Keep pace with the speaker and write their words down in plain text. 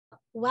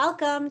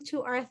Welcome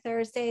to our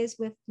Thursdays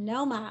with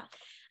NoMAA.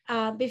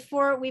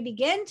 Before we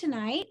begin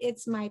tonight,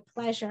 it's my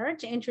pleasure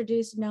to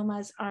introduce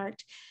NoMAA's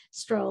Art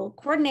Stroll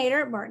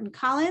Coordinator, Martin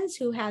Collins,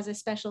 who has a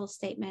special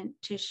statement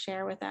to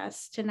share with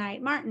us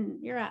tonight. Martin,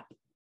 you're up.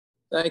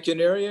 Thank you,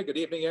 Neria. Good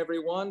evening,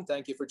 everyone.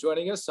 Thank you for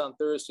joining us on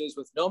Thursdays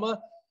with NoMAA.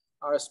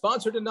 Our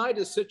sponsor tonight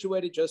is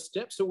situated just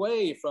steps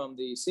away from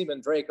the Seaman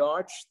Drake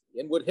Arch,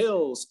 the Inwood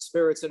Hills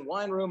Spirits and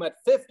Wine Room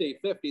at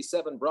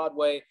 5057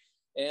 Broadway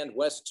and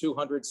West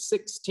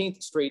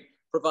 216th Street.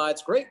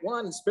 Provides great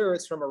wine and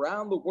spirits from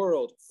around the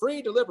world,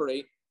 free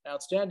delivery,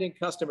 outstanding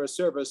customer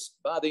service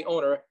by the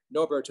owner,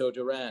 Norberto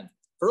Duran.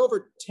 For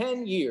over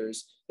 10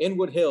 years,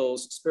 Inwood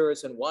Hills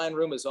Spirits and Wine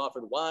Room has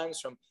offered wines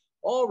from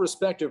all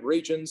respective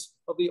regions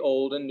of the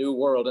old and new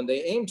world, and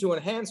they aim to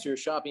enhance your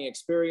shopping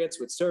experience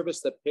with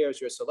service that pairs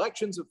your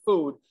selections of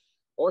food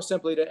or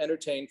simply to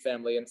entertain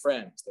family and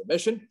friends. Their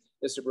mission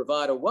is to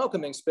provide a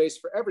welcoming space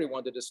for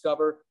everyone to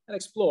discover and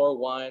explore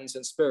wines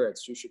and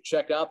spirits. You should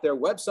check out their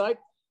website,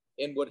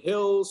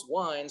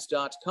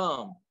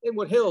 InwoodHillsWines.com.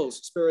 Inwood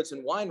Hills Spirits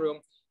and Wine Room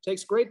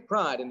takes great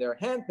pride in their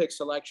hand-picked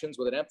selections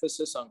with an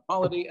emphasis on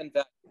quality and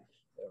value.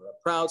 They're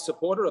a proud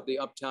supporter of the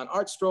Uptown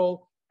Art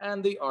Stroll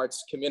and the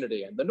arts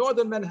community. And the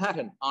Northern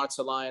Manhattan Arts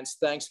Alliance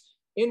thanks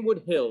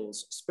Inwood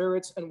Hills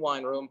Spirits and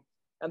Wine Room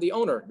and the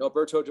owner,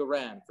 Norberto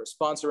Duran, for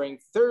sponsoring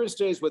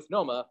Thursdays with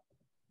NoMAA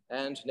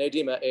and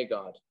Nadema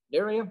Agard.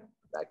 Neria,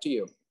 back to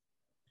you.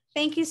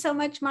 Thank you so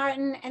much,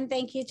 Martin, and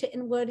thank you to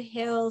Inwood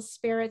Hills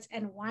Spirits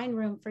and Wine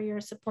Room for your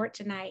support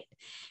tonight.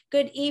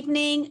 Good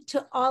evening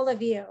to all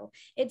of you.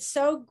 It's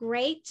so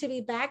great to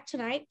be back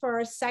tonight for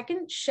our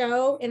second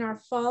show in our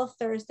Fall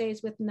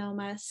Thursdays with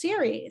NoMAA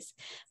series.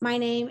 My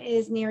name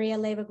is Neria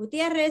Leyva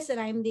Gutierrez, and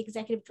I'm the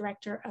Executive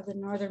Director of the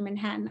Northern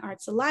Manhattan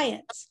Arts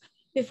Alliance.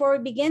 Before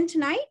we begin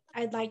tonight,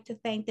 I'd like to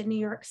thank the New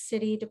York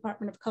City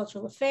Department of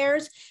Cultural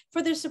Affairs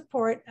for their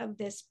support of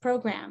this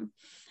program.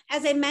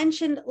 As I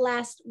mentioned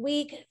last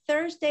week,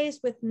 Thursdays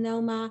with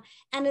NoMAA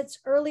and its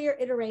earlier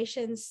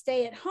iterations,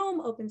 stay-at-home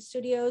open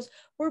studios,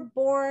 were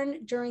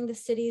born during the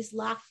city's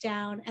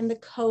lockdown and the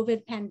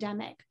COVID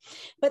pandemic.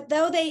 But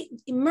though they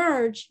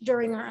emerged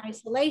during our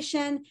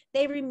isolation,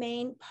 they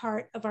remain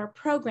part of our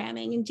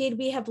programming. Indeed,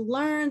 we have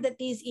learned that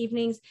these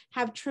evenings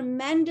have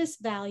tremendous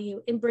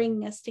value in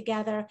bringing us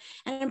together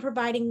and in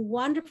providing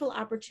wonderful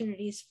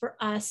opportunities for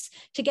us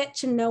to get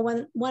to know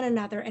one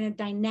another in a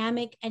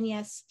dynamic and,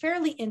 yes,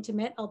 fairly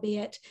intimate,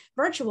 albeit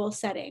virtual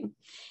setting.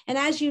 And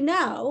as you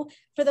know,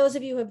 for those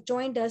of you who have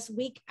joined us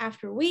week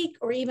after week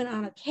or even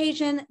on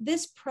occasion,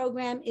 this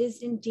program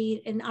is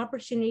indeed an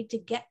opportunity to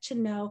get to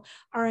know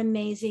our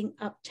amazing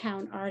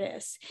Uptown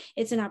artists.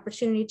 It's an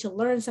opportunity to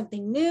learn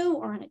something new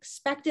or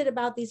unexpected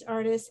about these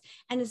artists,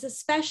 and is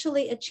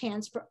especially a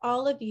chance for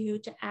all of you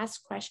to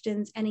ask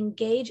questions and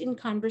engage in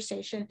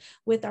conversation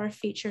with our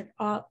featured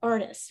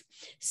artists.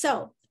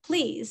 So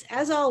please,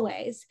 as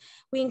always,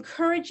 we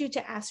encourage you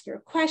to ask your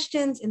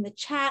questions in the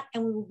chat,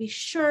 and we will be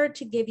sure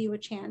to give you a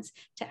chance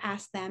to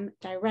ask them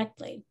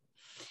directly.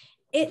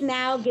 It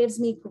now gives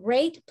me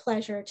great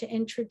pleasure to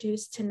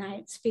introduce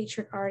tonight's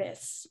featured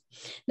artists.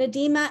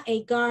 Nadema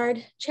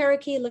Agard,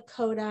 Cherokee,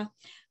 Lakota.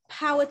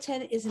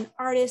 Powhatan is an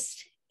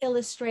artist,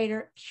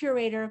 illustrator,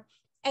 curator,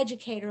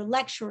 educator,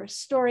 lecturer,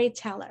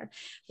 storyteller,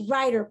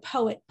 writer,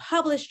 poet,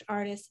 published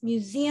artist,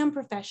 museum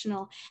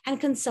professional, and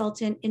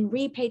consultant in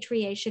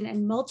repatriation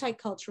and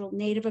multicultural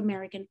Native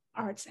American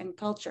arts and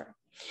culture.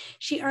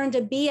 She earned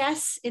a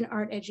BS in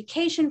art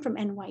education from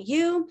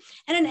NYU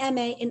and an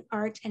MA in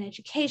art and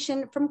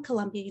education from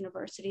Columbia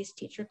University's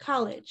Teacher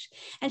College.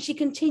 And she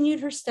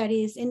continued her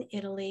studies in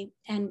Italy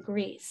and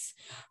Greece.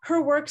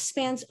 Her work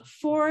spans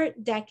 4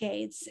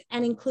 decades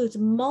and includes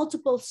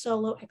multiple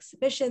solo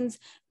exhibitions,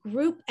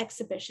 group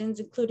exhibitions,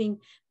 including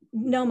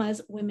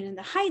NoMAA's Women in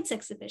the Heights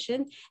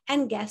exhibition,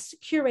 and guest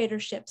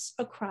curatorships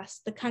across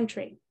the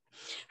country.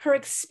 Her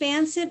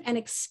expansive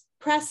and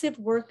impressive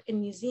work in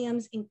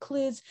museums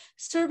includes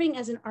serving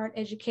as an art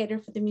educator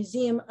for the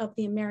Museum of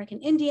the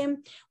American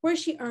Indian, where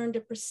she earned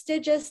a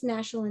prestigious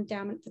National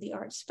Endowment for the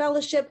Arts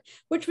Fellowship,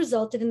 which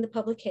resulted in the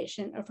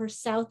publication of her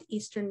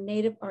Southeastern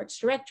Native Arts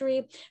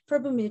Directory for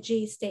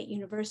Bemidji State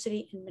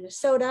University in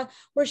Minnesota,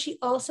 where she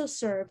also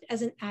served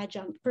as an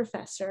adjunct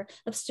professor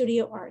of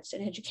studio arts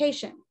and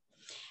education.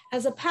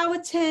 As a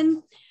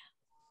Powhatan,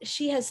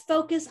 she has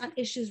focused on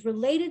issues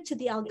related to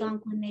the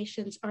Algonquin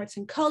Nation's arts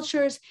and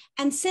cultures,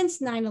 and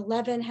since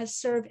 9/11 has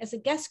served as a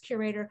guest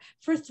curator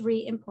for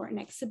 3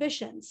 important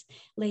exhibitions: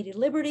 Lady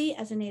Liberty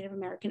as a Native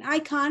American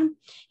icon,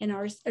 in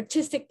our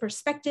artistic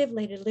perspective,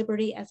 Lady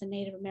Liberty as a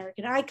Native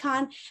American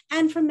icon,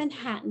 and From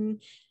Manhattan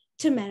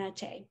to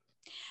Manatee.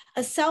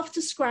 A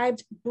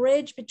self-described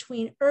bridge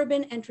between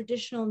urban and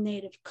traditional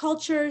Native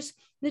cultures,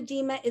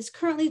 Nadema is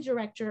currently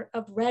director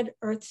of Red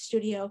Earth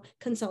Studio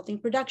Consulting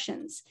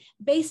Productions,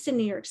 based in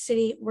New York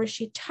City, where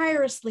she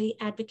tirelessly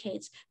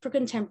advocates for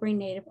contemporary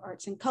Native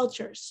arts and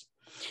cultures.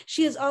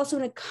 She is also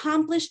an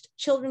accomplished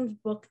children's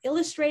book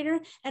illustrator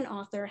and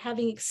author,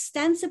 having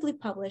extensively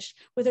published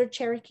with her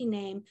Cherokee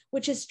name,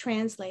 which is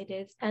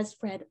translated as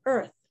Red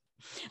Earth.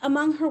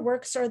 Among her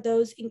works are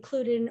those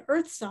included in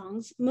Earth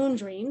Songs, Moon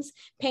Dreams,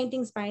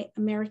 paintings by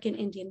American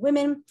Indian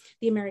women,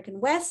 the American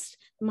West,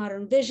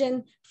 Modern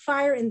Vision,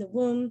 Fire in the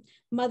Womb,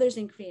 Mothers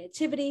in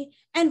Creativity,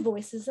 and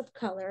Voices of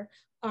Color,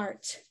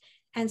 Art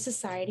and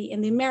Society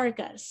in the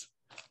Americas.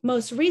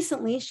 Most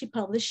recently, she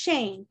published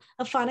Shane,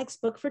 a phonics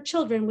book for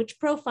children which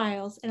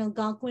profiles an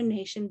Algonquin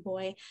Nation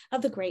boy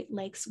of the Great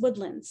Lakes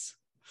woodlands.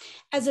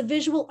 As a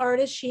visual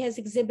artist, she has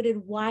exhibited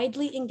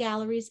widely in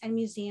galleries and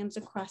museums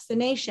across the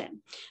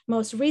nation.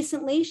 Most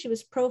recently, she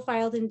was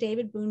profiled in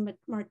David Boone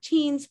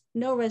Martine's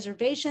No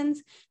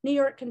Reservations, New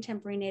York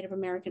Contemporary Native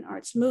American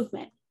Arts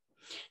Movement.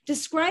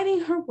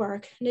 Describing her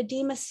work,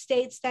 Nadema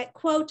states that,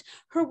 quote,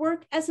 her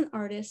work as an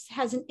artist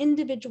has an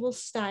individual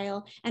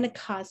style and a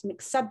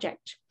cosmic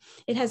subject.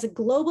 It has a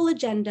global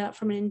agenda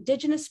from an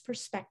Indigenous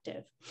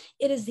perspective.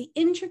 It is the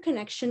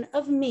interconnection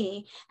of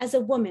me as a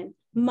woman,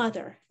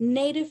 mother,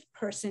 Native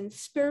person,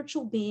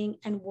 spiritual being,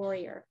 and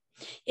warrior.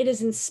 It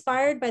is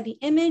inspired by the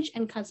image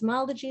and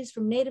cosmologies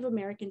from Native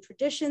American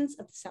traditions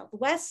of the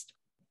Southwest,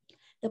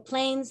 the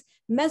Plains,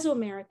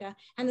 Mesoamerica,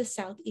 and the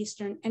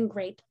Southeastern and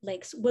Great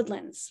Lakes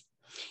woodlands.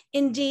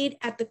 Indeed,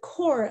 at the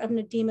core of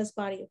Nadema's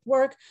body of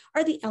work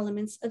are the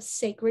elements of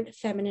sacred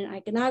feminine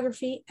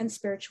iconography and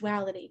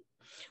spirituality.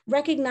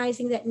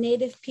 Recognizing that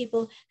Native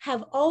people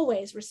have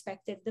always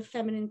respected the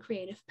feminine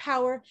creative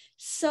power,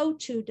 so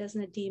too does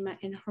Nadema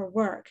in her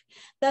work,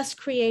 thus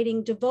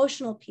creating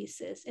devotional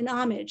pieces in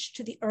homage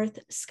to the earth,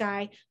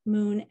 sky,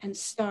 moon, and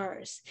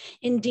stars.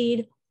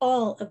 Indeed,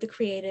 all of the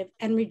creative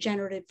and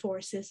regenerative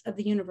forces of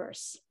the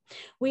universe.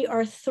 We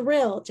are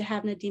thrilled to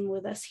have Nadema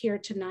with us here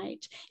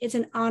tonight. It's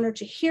an honor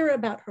to hear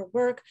about her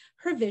work,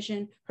 her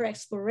vision, her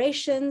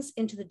explorations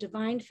into the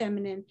divine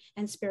feminine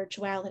and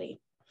spirituality.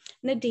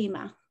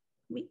 Nadema,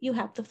 you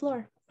have the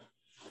floor.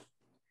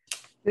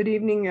 Good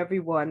evening,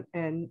 everyone.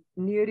 And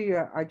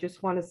Nydia, I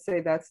just want to say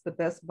that's the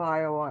best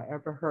bio I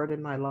ever heard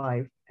in my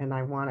life, and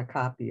I want a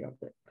copy of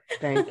it.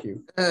 Thank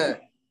you.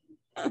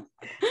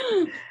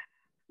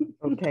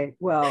 Okay,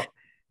 well,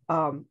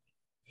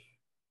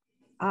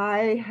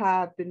 I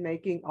have been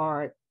making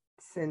art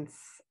since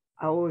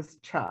I was a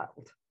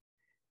child.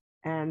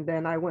 And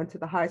then I went to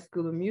the High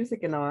School of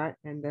Music and Art,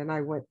 and then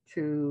I went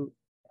to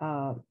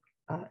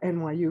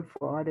NYU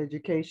for art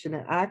education.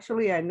 And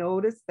actually, I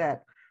noticed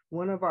that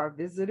one of our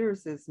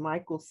visitors is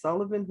Michael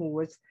Sullivan, who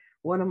was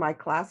one of my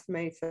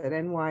classmates at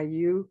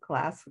NYU,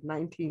 class of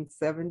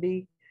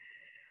 1970.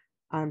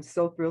 I'm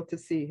so thrilled to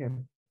see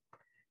him.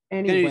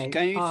 Anyway.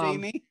 Can you see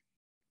me?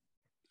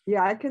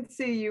 Yeah, I can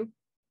see you.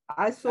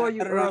 I saw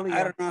you earlier.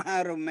 I don't know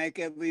how to make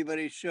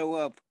everybody show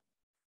up.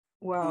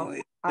 Well,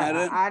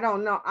 I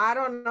don't know. I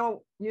don't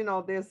know. You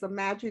know, there's a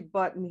magic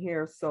button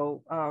here.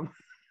 So,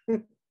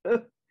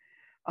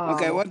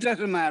 okay, well, it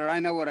doesn't matter. I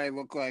know what I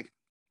look like.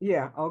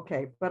 Yeah,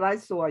 okay. But I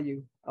saw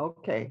you.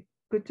 Okay.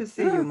 Good to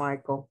see you,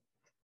 Michael.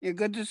 Yeah,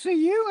 good to see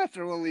you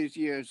after all these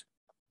years.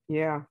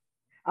 Yeah.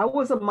 I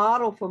was a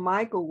model for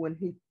Michael when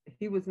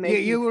he was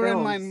making you were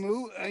films.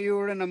 You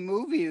were in a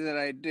movie that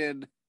I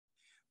did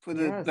for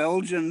the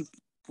Belgian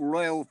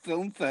Royal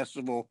Film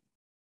Festival.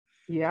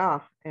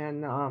 Yeah,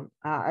 and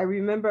I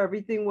remember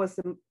everything was,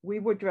 we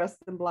were dressed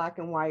in black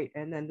and white,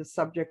 and then the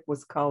subject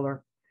was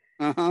color.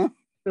 Uh-huh.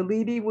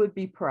 Belidi would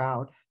be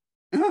proud.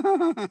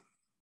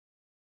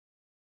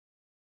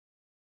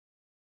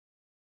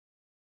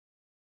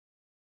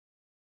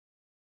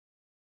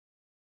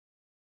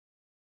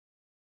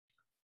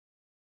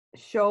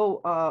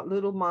 Show a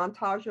little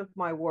montage of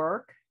my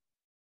work.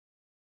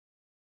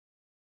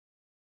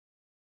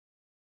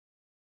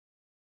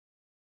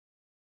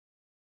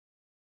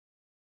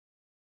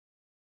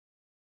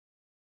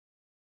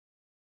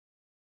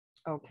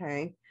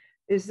 Okay,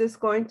 is this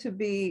going to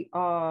be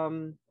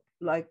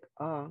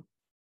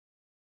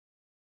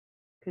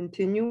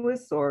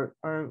continuous, or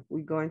are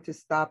we going to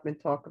stop and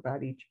talk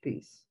about each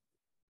piece?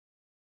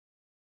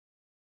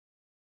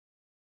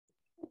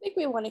 I think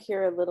we want to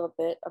hear a little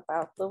bit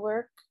about the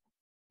work.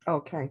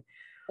 Okay.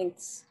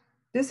 Thanks.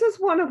 This is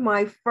one of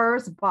my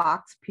first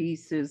box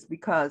pieces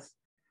because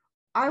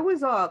I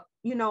was, I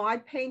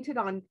painted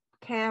on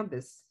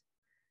canvas,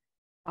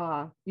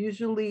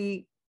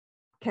 usually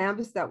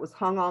canvas that was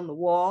hung on the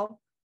wall,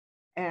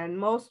 and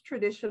most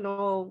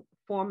traditional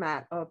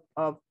format of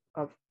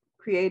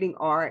creating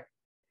art.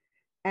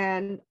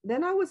 And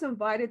then I was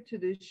invited to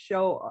this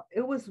show.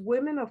 It was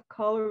Women of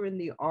Color in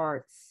the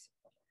Arts.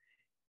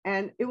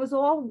 And it was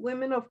all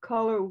women of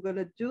color who were going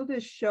to do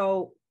this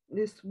show.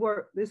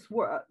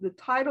 The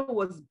title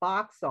was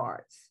Box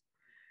Arts.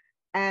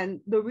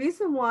 And the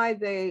reason why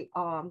they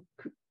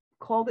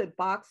called it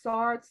Box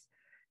Arts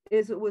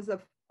is it was a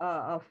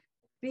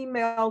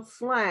female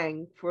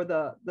slang for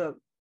the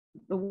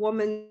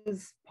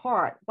woman's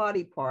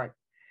body part.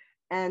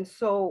 And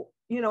so,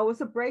 it was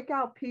a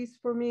breakout piece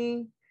for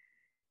me.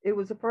 It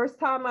was the first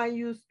time I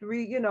used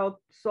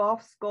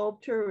soft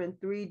sculpture in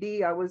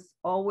 3D. I was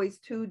always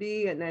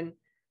 2D, and then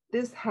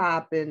this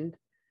happened.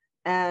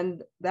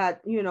 And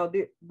that,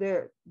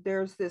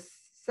 there's this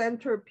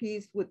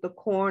centerpiece with the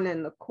corn,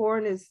 and the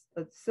corn is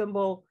a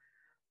symbol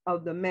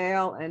of the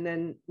male, and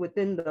then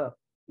within the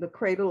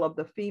cradle of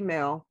the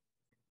female.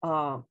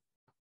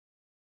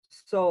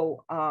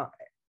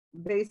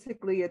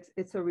 Basically,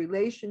 it's a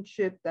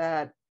relationship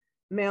that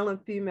male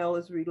and female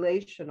is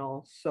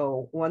relational.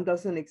 So one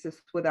doesn't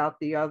exist without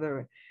the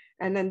other.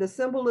 And then the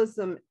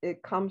symbolism,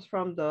 it comes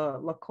from the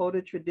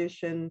Lakota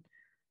tradition.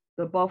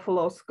 The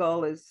buffalo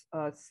skull is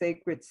a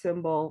sacred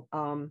symbol.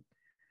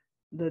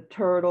 The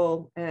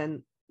turtle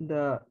and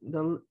the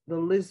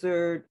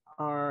lizard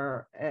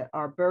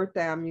are birth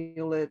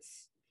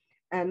amulets.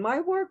 And my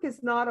work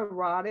is not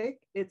erotic,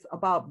 it's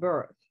about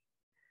birth.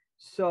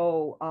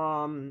 So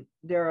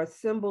there are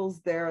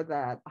symbols there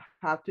that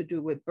have to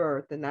do with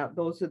birth, and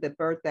those are the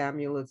birth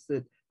amulets,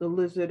 the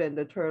lizard and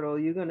the turtle.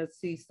 You're going to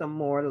see some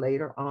more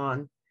later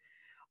on.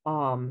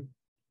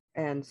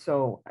 And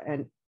so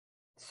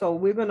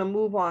we're going to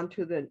move on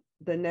to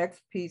the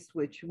next piece,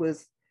 which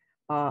was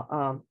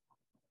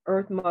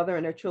Earth Mother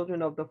and her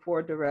children of the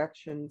four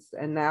directions,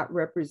 and that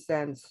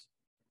represents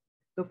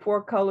the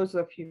four colors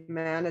of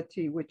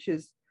humanity, which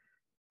is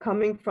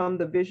coming from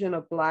the vision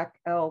of Black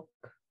Elk,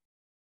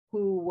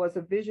 who was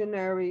a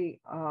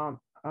visionary,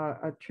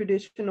 a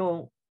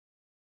traditional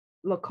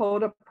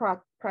Lakota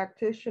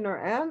practitioner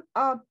and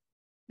a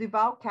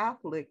devout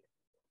Catholic.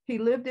 He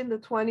lived in the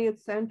 20th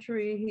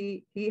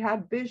century. He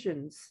had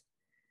visions.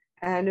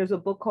 And there's a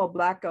book called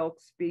Black Elk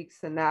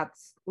Speaks, and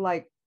that's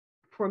like,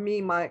 for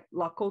me, my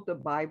Lakota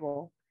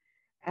Bible.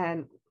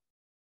 And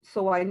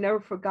so I never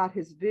forgot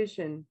his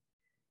vision.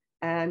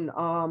 And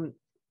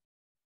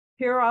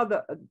here are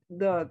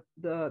the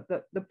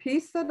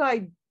piece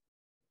that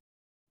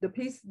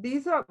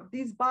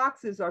these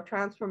boxes are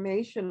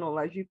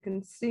transformational, as you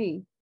can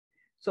see.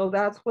 So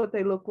that's what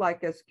they look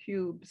like as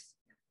cubes.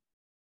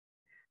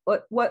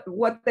 But what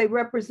they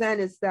represent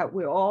is that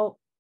we're all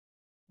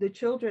the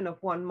children of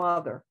one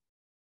mother.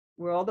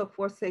 We're all the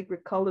four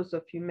sacred colors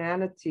of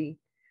humanity.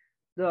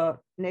 The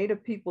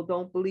Native people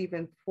don't believe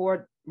in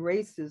four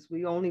races.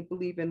 We only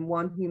believe in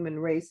one human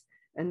race,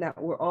 and that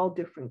we're all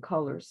different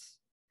colors.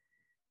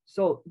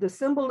 So the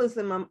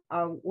symbolism of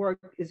our work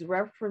is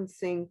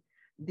referencing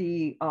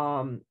the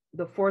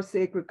four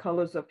sacred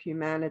colors of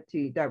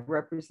humanity that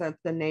represent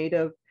the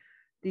Native,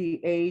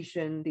 the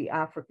Asian, the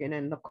African,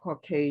 and the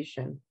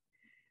Caucasian.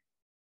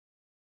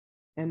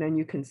 And then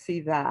you can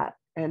see that.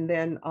 And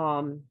then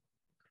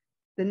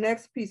the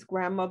next piece,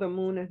 Grandmother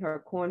Moon and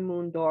her Corn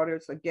Moon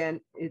daughters, again,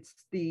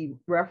 it's the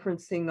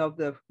referencing of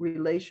the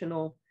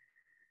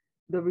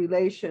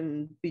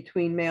relation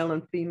between male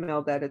and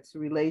female, that it's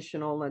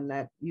relational, and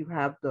that you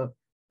have the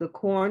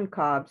corn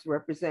cobs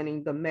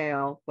representing the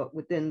male, but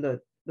within the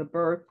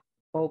birth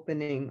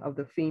opening of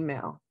the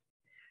female.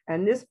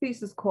 And this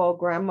piece is called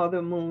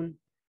Grandmother Moon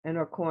and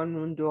her Corn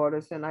Moon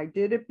daughters. And I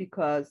did it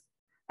because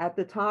at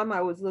the time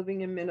I was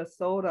living in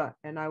Minnesota,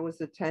 and I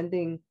was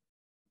attending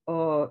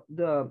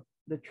the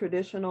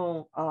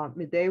traditional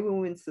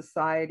Midewin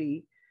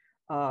Society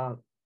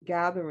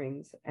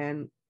gatherings,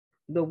 and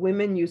the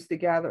women used to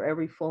gather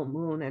every full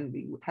moon, and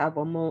we would have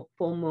a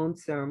full moon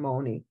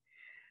ceremony.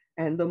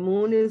 And the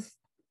moon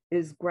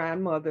is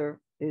grandmother,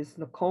 is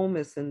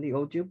Nokomis in the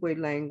Ojibwe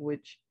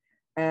language.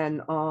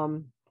 And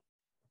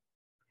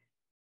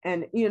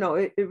you know,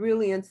 it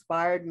really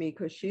inspired me,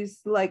 because she's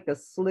like a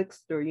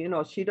slickster. You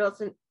know, she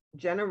doesn't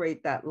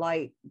generate that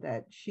light,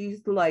 that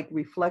she's like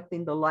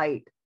reflecting the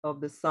light of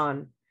the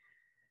sun.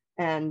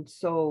 And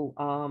so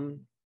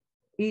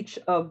each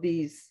of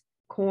these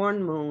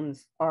corn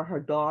moons are her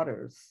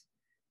daughters,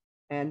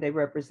 and they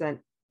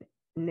represent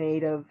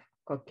Native,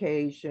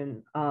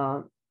 Caucasian,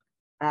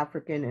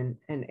 African,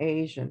 and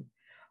Asian.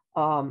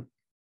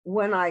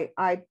 When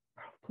I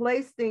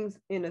place things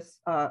in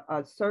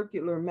a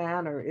circular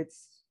manner,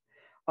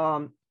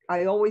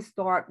 I always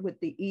start with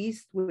the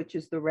east, which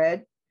is the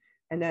red,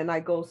 and then I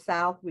go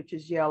south, which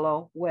is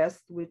yellow,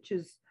 west, which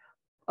is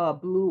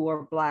blue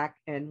or black,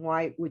 and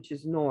white, which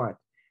is north.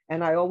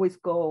 And I always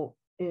go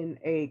in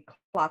a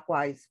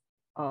clockwise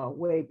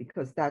way,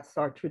 because that's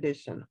our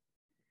tradition.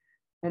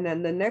 And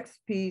then the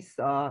next piece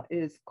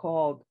is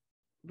called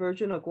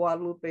Virgin of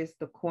Guadalupe's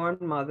The Corn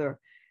Mother.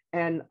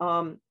 And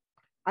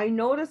I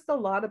noticed a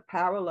lot of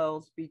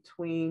parallels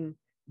between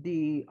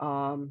the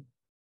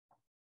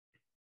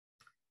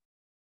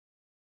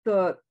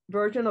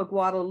Virgin of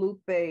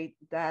Guadalupe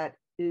that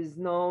is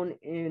known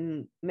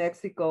in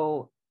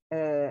Mexico,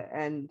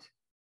 and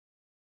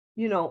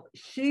you know,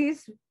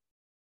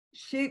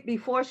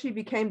 before she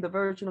became the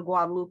Virgin of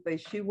Guadalupe,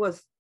 she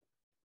was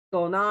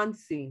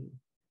Tonantzin,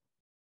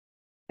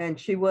 and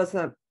she was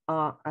an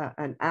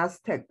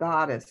Aztec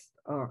goddess,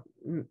 or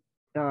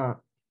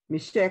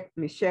Mixteca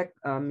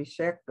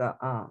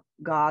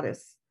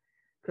goddess,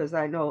 because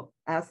I know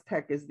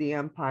Aztec is the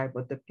empire,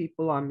 but the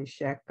people are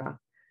Mixteca.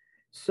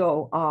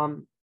 So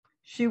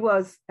she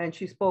was, and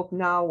she spoke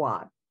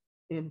Nahuatl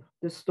in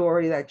the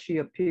story that she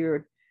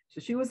appeared. So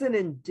she was an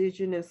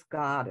indigenous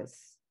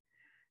goddess.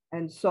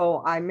 And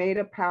so I made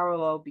a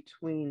parallel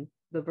between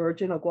the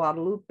Virgin of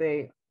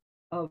Guadalupe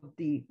of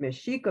the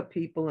Mexica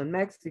people in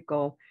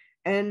Mexico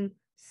and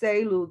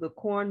Selu, the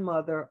corn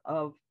mother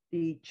of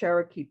the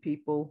Cherokee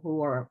people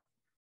who are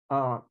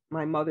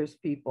my mother's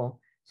people.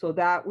 So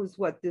that was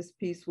what this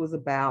piece was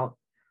about.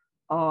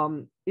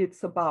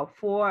 It's about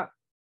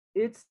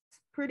it's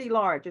pretty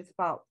large. It's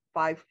about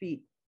 5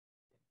 feet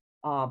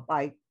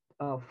by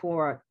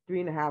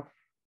 3.5,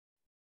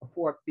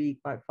 4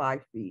 feet by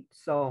 5 feet.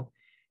 So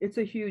it's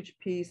a huge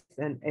piece,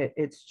 and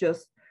it's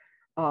just,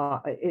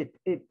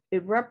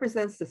 it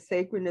represents the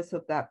sacredness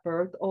of that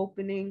birth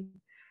opening.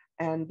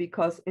 And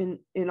because in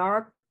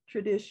our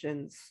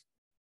traditions,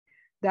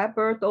 that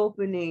birth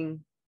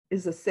opening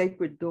is a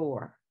sacred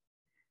door.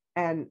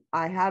 And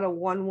I had a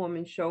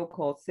one-woman show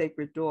called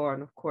Sacred Door.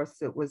 And of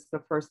course, it was the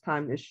first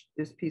time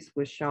this piece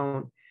was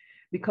shown,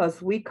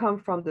 because we come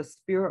from the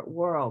spirit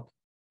world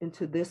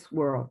into this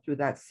world through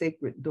that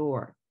sacred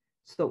door.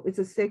 So it's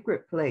a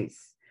sacred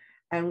place.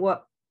 And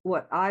what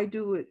I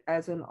do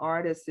as an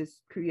artist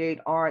is create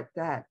art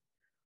that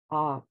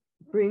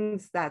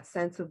brings that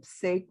sense of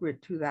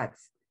sacred to that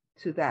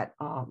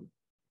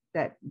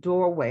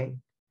doorway.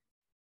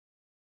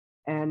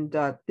 And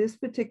this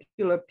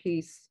particular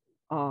piece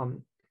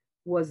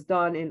was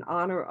done in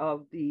honor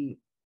of the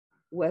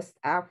West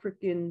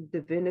African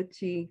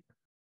divinity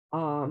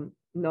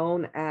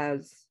known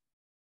as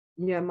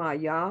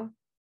NoMAA,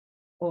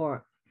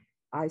 or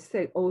I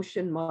say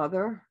Ocean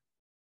Mother,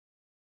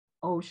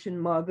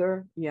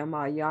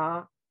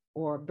 NoMAA,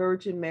 or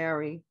Virgin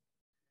Mary,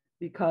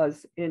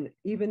 because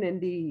even in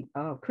the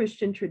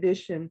Christian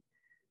tradition,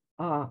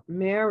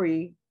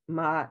 Mary,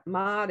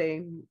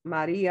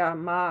 Maria,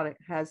 Mare,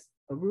 has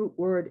a root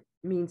word,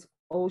 means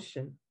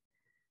ocean.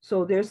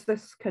 So there's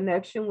this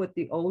connection with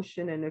the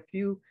ocean. And if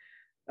you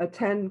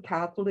attend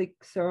Catholic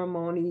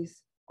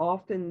ceremonies,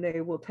 often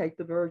they will take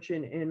the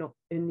Virgin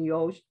in the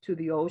ocean, to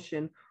the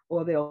ocean,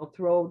 or they'll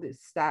throw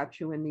this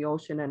statue in the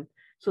ocean. And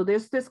so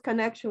there's this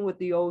connection with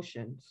the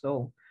ocean.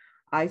 So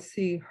I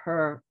see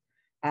her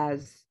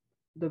as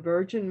the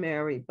Virgin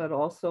Mary, but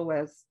also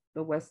as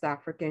the West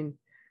African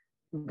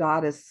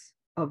goddess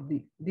of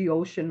the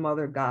ocean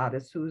mother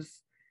goddess,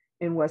 who's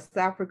in West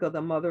Africa,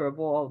 the mother of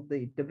all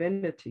the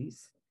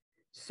divinities.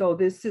 So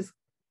this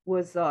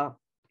was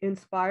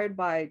inspired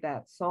by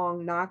that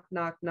song, Knock,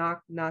 Knock,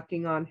 Knock,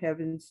 Knocking on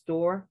Heaven's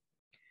Door.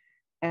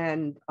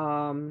 And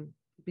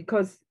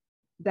because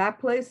that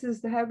place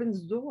is the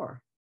heaven's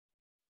door.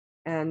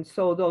 And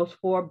so those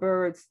 4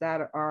 birds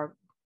that are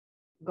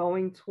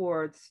going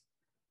towards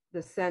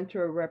the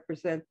center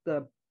represent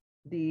the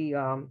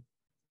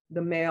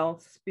male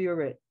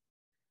spirit.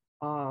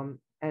 And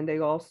they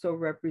also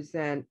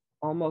represent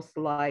almost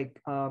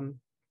like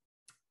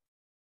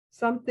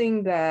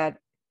something that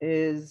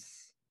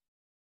is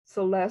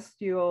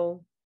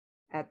celestial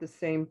at the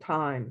same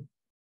time.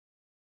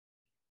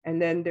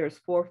 And then there's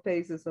 4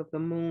 phases of the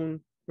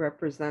moon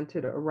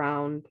represented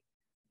around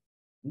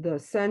the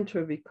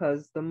center,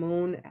 because the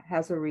moon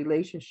has a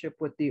relationship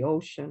with the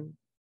ocean.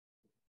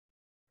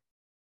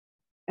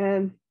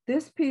 And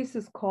this piece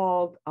is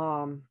called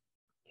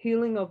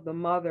Healing of the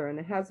Mother,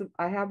 and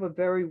I have a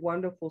very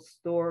wonderful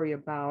story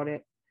about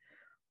it.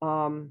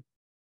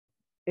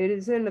 It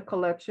is in the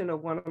collection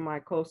of one of my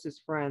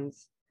closest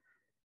friends.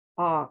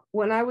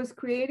 When I was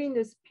creating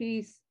this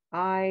piece,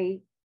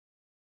 I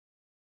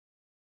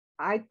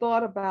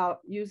thought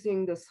about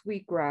using the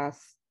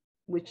sweetgrass,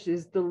 which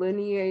is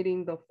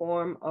delineating the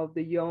form of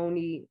the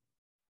yoni,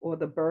 or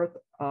the birth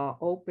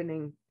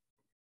opening.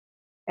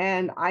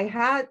 And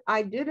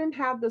I didn't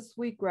have the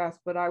sweetgrass,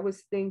 but I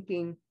was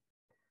thinking,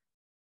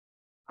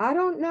 I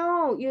don't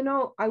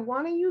know, I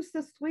want to use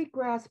the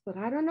sweetgrass, but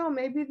I don't know,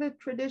 maybe the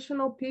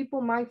traditional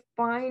people might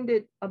find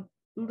it a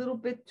little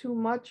bit too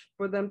much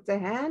for them to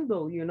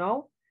handle,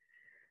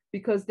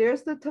 because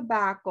there's the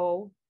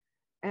tobacco,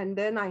 and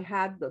then I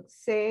had the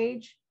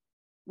sage,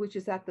 which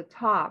is at the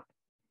top,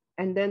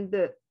 and then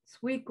the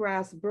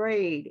sweetgrass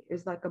braid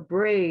is like a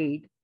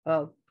braid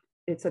of,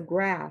 it's a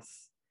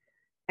grass,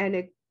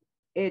 and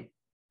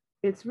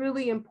it's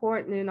really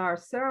important in our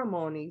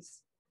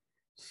ceremonies.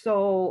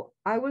 So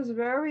I was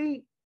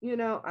very,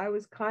 I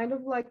was kind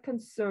of like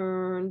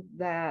concerned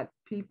that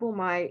people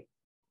might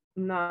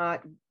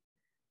not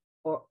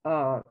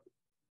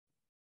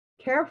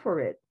care for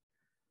it.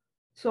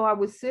 So I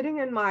was sitting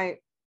in my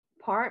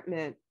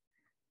apartment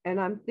and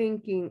I'm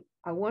thinking,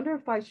 I wonder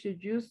if I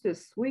should use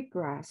this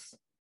sweetgrass.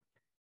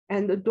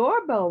 And the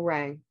doorbell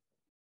rang.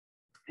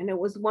 And it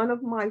was one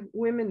of my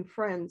women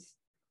friends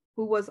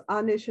who was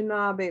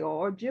Anishinaabe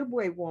or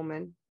Ojibwe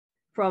woman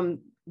from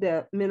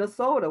the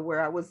Minnesota,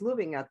 where I was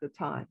living at the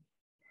time.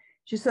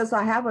 She says,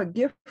 I have a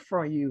gift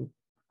for you.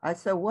 I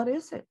said, what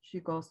is it? She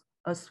goes,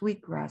 a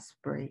sweetgrass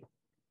braid.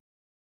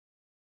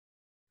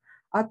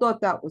 I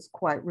thought that was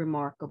quite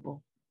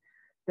remarkable,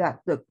 that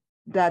the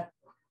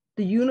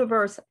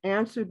universe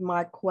answered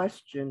my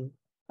question.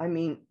 I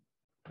mean,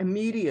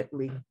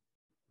 immediately.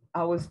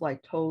 I was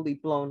like totally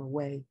blown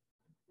away.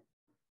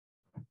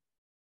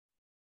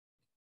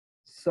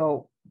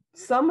 So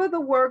some of the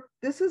work,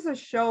 this is a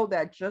show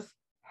that just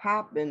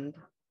happened.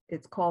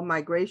 It's called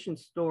Migration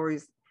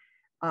Stories.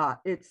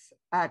 It's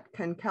at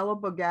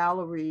Kankelabu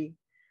Gallery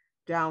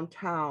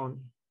downtown.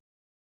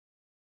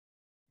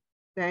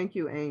 Thank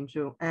you,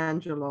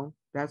 Angelo.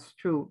 That's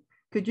true.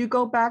 Could you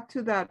go back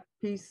to that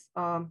piece,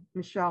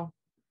 Michelle?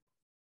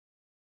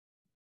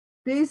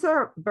 These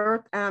are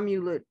birth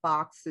amulet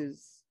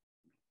boxes.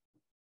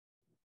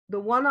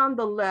 The one on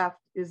the left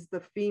is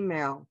the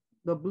female.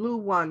 The blue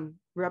one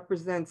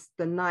represents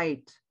the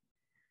night.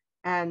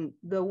 And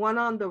the one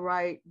on the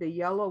right, the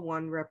yellow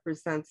one,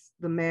 represents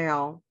the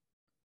male,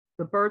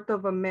 the birth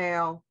of a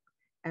male,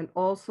 and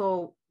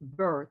also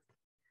birth.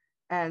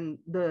 And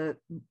the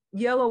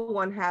yellow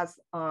one has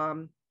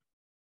a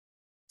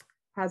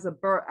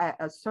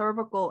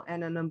cervical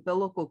and an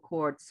umbilical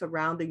cord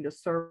surrounding the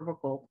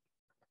cervical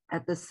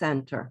at the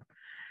center.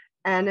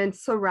 And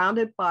it's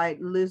surrounded by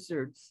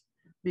lizards,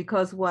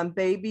 because when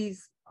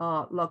babies,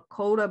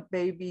 Lakota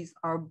babies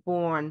are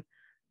born,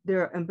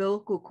 their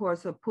umbilical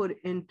cords are put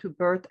into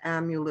birth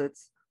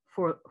amulets.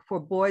 For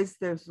boys,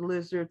 there's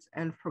lizards,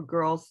 and for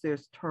girls,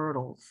 there's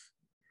turtles.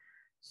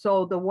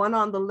 So the one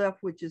on the left,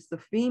 which is the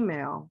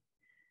female,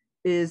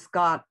 is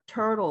got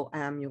turtle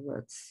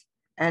amulets.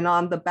 And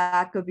on the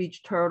back of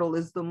each turtle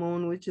is the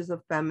moon, which is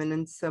a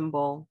feminine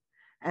symbol.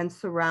 And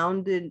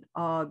surrounded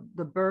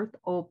the birth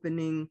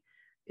opening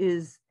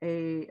is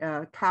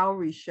a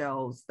cowrie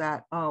shells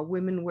that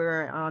women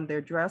wear on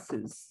their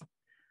dresses,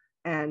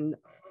 and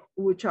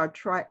which are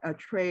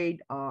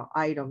trade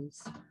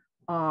items.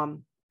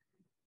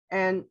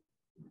 And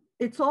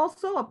it's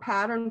also a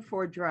pattern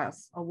for a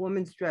dress, a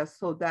woman's dress,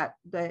 so that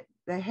the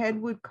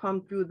head would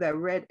come through that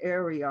red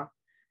area,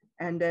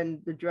 and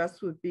then the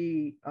dress would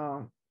be,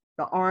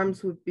 the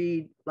arms would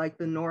be like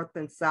the north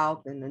and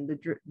south, and then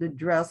the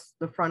dress,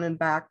 the front and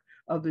back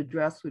of the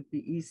dress would be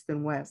east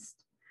and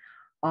west.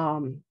 A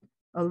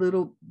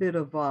little bit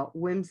of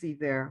whimsy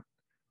there.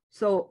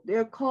 So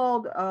they're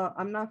called,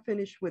 I'm not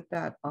finished with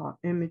that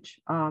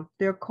image.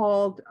 They're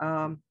called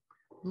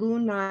Blue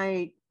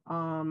Night,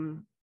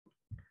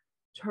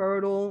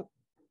 Turtle,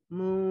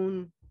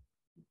 Moon,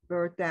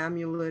 Birth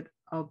Amulet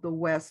of the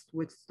West,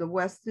 which the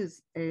West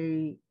is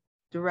a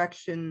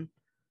direction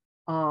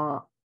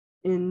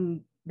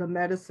in the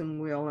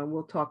medicine wheel, and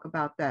we'll talk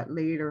about that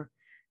later.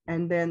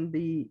 And then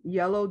the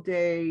Yellow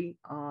Day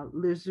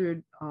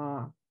Lizard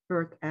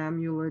Birth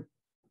Amulet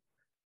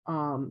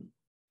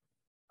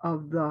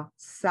of the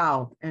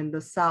South, and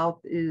the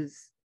South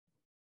is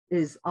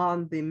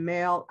on the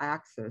male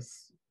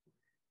axis.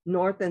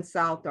 North and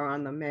South are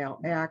on the male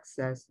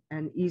axis,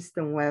 and East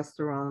and West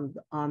are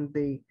on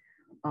the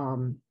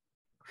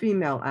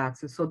female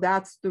axis. So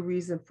that's the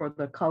reason for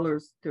the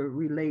colors to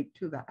relate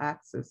to the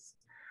axis.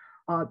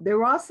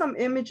 There are some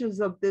images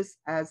of this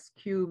as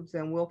cubes,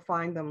 and we'll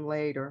find them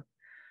later.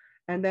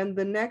 And then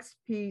the next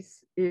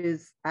piece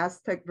is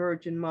Aztec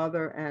Virgin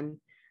Mother. And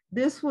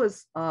this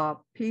was a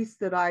piece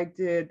that I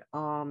did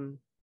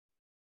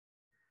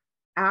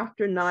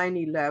after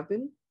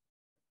 9/11.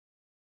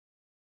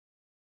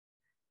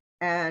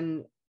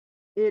 And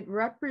it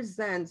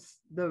represents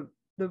the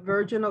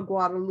Virgin of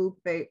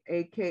Guadalupe,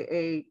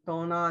 AKA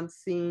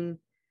Tonantzin,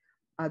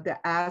 the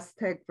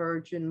Aztec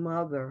Virgin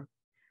Mother,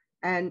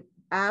 and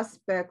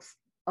aspects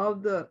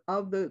of the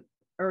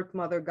Earth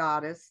Mother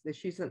Goddess, that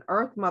she's an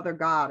Earth Mother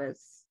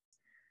Goddess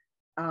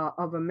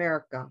of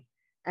America.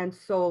 And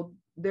so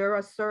there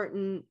are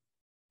certain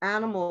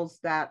animals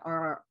that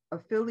are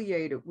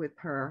affiliated with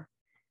her,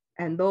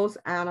 and those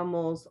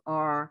animals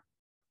are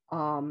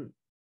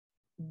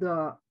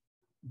the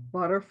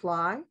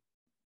butterfly,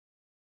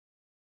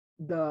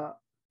 the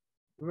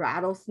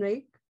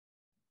rattlesnake,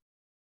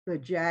 the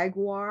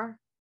jaguar,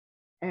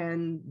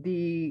 and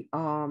the,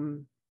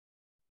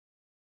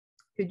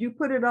 could you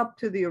put it up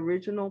to the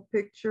original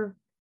picture?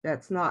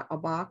 That's not a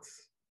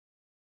box.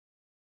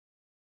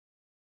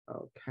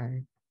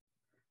 Okay.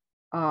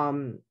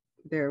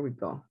 There we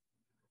go.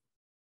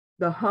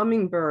 The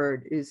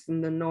hummingbird is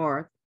in the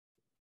north.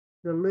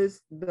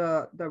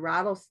 The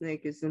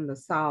rattlesnake is in the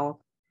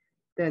south.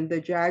 Then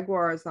the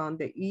jaguar is on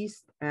the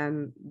east,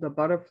 and the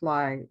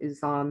butterfly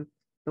is on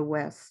the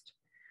west.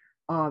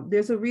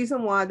 There's a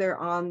reason why they're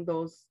on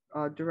those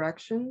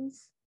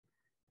directions.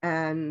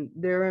 And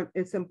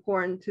it's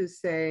important to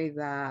say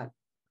that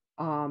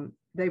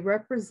they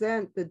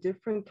represent the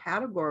different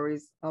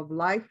categories of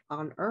life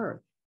on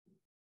Earth.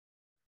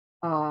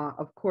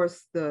 Of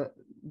course, the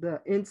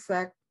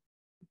insect,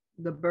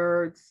 the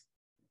birds,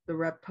 the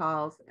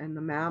reptiles, and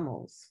the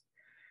mammals.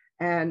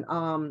 And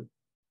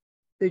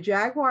the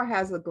jaguar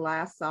has a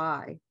glass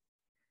eye.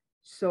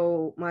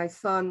 So my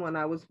son, when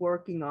I was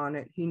working on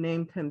it, he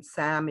named him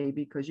Sammy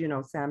because, you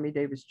know, Sammy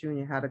Davis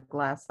Jr. had a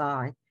glass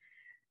eye.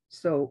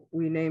 So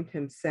we named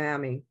him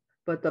Sammy.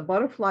 But the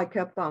butterfly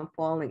kept on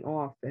falling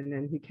off. And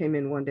then he came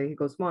in one day, he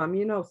goes, "Mom,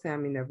 you know,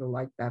 Sammy never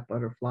liked that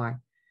butterfly."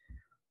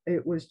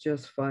 It was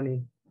just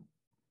funny.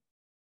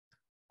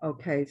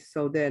 Okay,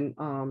 so then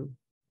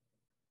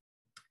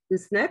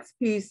this next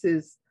piece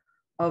is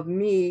of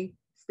me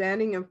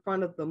standing in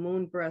front of the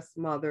moon breast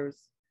mothers.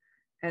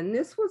 And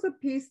this was a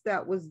piece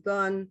that was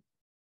done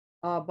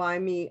by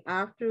me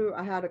after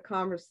I had a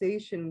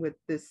conversation with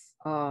this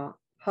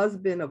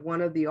husband of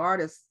one of the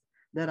artists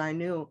that I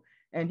knew.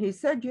 And he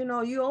said, "You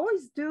know, you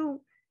always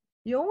do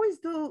you always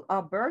do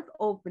birth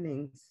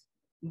openings,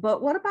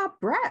 but what about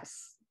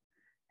breasts?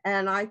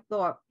 And I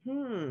thought,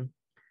 and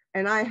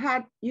I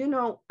had,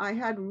 I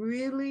had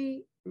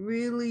really,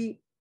 really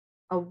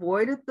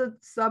avoided the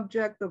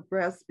subject of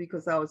breasts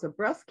because I was a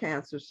breast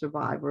cancer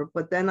survivor.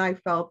 But then I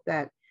felt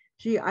that,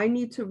 gee, I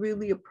need to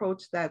really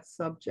approach that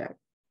subject.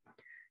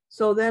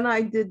 So then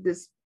I did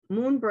this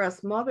Moon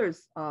Breast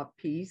Mothers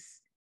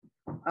piece.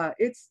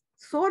 It's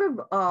sort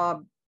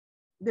of,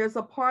 there's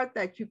a part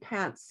that you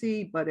can't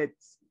see, but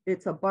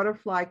it's a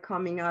butterfly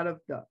coming out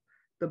of the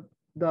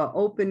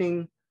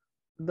opening,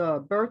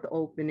 the birth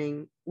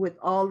opening, with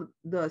all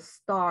the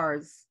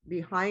stars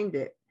behind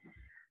it.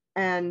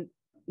 And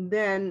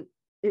then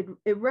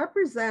it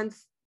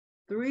represents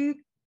 3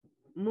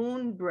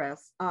 moon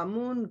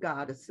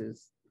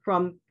goddesses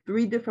from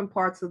 3 different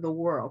parts of the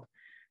world.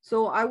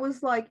 So I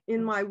was like,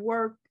 in my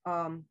work,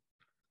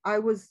 I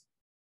was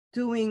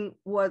doing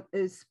what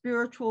is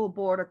spiritual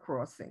border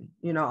crossing.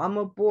 I'm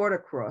a border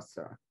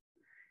crosser.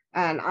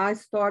 And I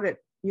started,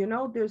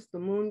 there's the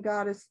moon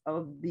goddess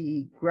of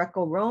the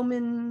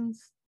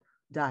Greco-Romans,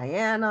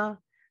 Diana.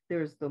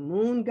 There's the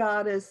moon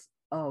goddess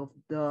of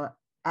the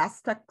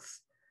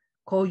Aztecs,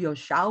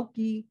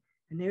 Coyoshauqui.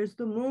 And there's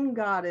the moon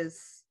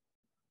goddess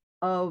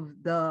of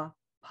the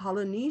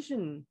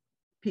Polynesian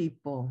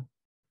people,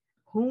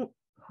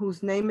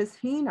 whose name is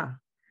Hina.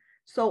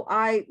 So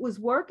I was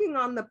working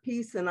on the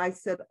piece and I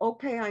said,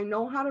 okay, I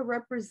know how to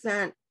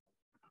represent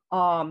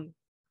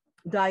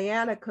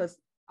Diana, because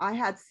I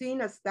had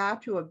seen a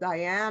statue of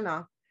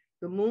Diana,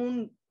 the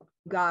moon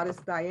goddess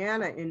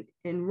Diana,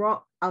 in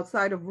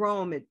outside of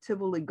Rome at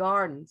Tivoli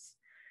Gardens.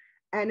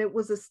 And it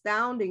was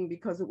astounding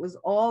because it was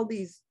all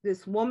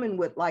this woman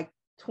with like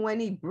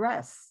 20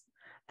 breasts.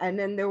 And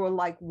then there were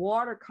like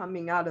water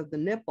coming out of the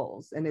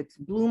nipples, and it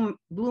blew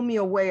me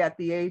away at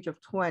the age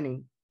of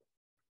 20.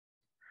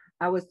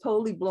 I was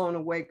totally blown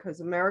away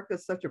because America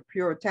is such a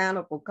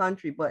puritanical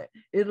country, but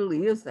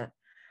Italy isn't.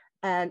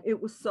 And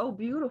it was so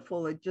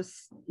beautiful. It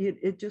just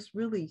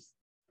really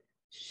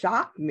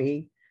shocked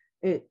me.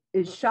 It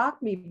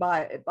shocked me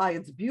by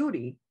its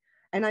beauty,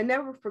 and I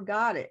never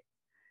forgot it.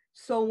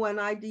 So when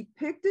I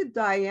depicted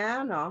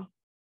Diana,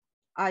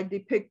 I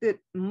depicted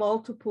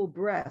multiple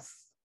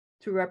breasts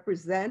to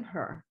represent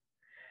her.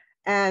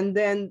 And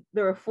then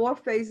there are 4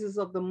 phases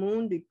of the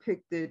moon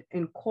depicted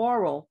in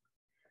coral,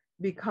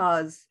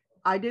 because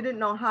I didn't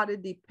know how to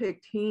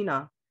depict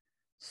Hina.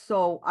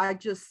 So I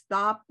just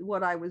stopped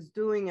what I was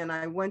doing and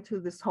I went to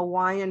this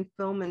Hawaiian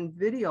Film and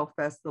Video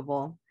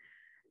Festival.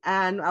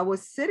 And I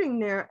was sitting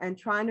there and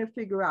trying to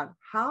figure out,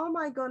 how am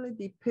I going to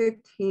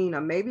depict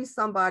Hina? Maybe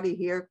somebody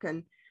here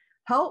can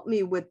help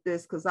me with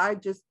this, because I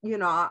just,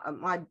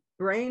 my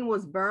brain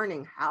was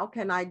burning. How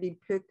can I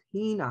depict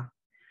Hina?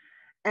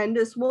 And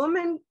this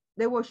woman,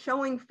 they were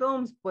showing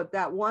films, but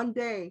that one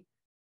day,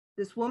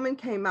 this woman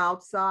came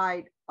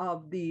outside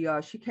of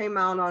she came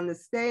out on the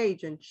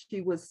stage, and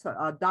she was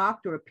a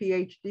doctor, a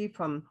PhD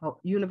from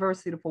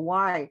University of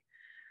Hawaii.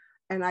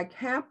 And I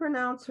can't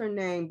pronounce her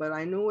name, but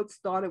I knew it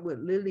started with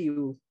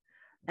Liliu.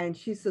 And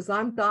she says,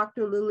 I'm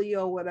Dr.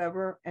 Liliu,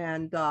 whatever.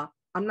 And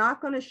I'm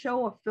not going to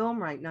show a film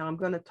right now. I'm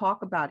going to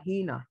talk about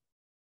Hina.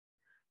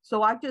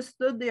 So I just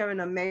stood there in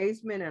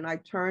amazement, and I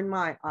turned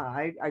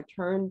I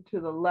turned to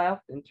the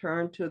left and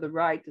turned to the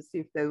right to see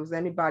if there was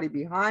anybody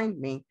behind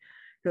me,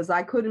 because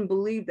I couldn't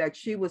believe that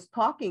she was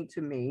talking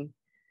to me,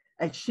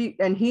 and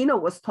Hina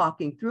was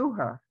talking through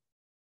her.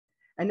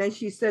 And then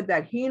she said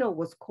that Hina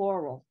was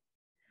coral.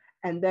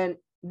 And then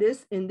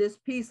in this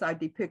piece, I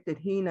depicted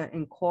Hina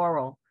in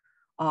coral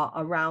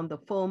around the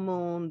full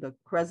moon, the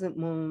crescent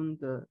moon,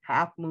 the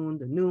half moon,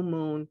 the new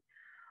moon.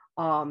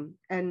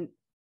 And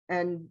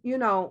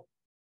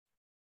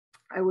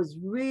I was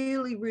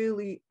really,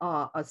 really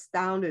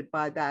astounded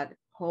by that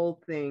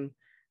whole thing,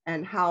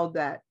 and how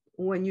that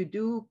when you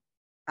do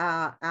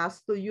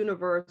ask the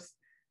universe,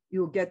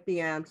 you'll get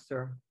the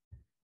answer.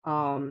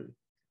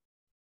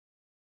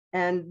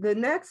 And the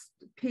next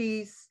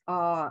piece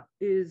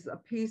is a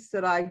piece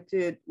that I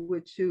did,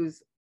 which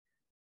is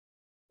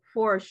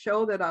for a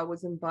show that I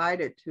was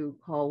invited to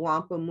called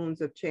Wampa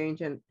Moons of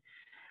Change. And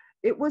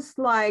it was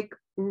like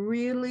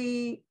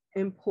really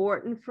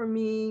important for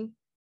me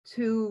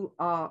to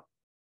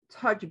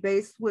touch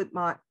base with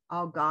my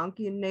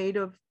Algonquian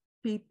Native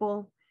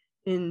people,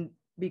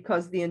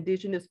 because the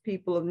Indigenous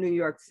people of New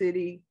York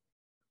City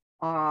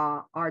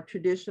are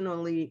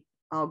traditionally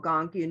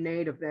Algonquian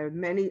Native. There are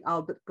many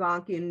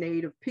Algonquian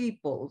Native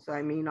peoples.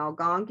 I mean,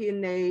 Algonquian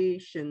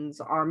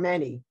nations are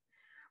many,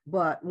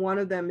 but one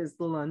of them is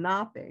the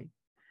Lenape.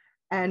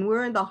 And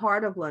we're in the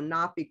heart of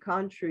Lenape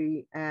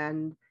country.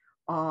 And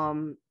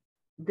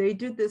they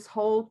did this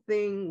whole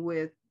thing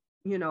with,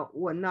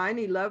 when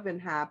 9/11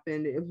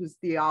 happened, it was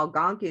the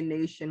Algonquian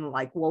nation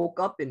like woke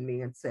up in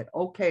me and said,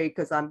 okay,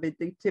 because I've been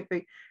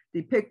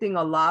depicting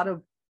a lot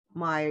of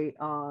my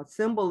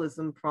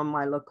symbolism from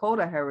my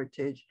Lakota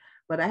heritage,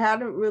 but I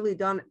hadn't really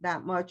done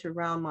that much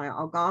around my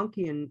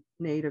Algonquian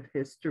Native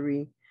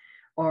history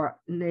or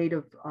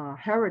Native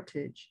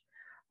heritage.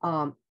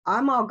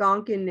 I'm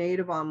Algonquin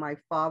Native on my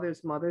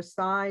mother's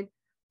side,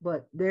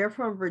 but they're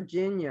from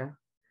Virginia.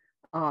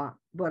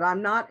 But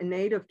I'm not a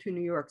native to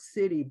New York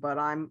City, but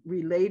I'm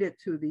related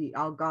to the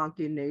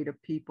Algonquin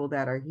Native people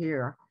that are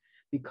here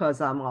because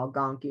I'm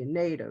Algonquin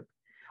Native.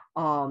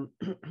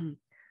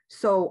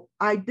 So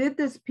I did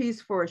this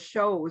piece for a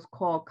show. It was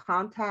called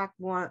Contact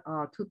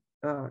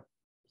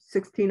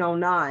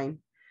 1609.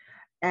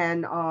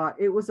 And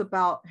it was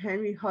about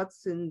Henry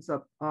Hudson's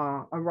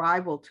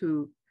arrival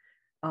to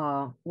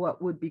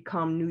what would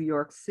become New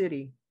York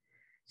City.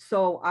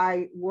 So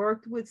I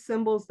worked with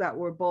symbols that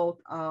were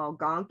both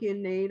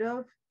Algonquin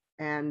Native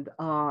and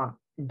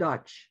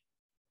Dutch.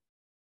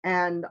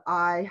 And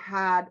I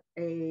had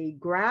a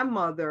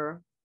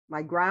grandmother.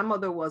 My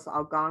grandmother was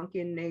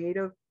Algonquin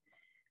Native,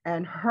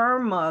 and her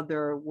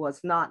mother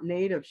was not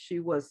Native. She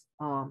was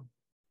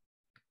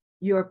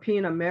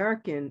European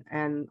American.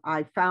 And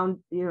I found,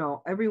 you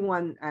know,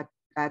 everyone at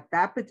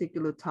that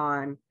particular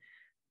time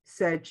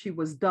said she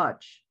was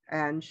Dutch,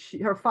 and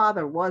her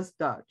father was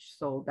Dutch.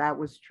 So that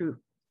was true.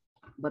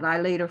 But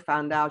I later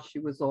found out she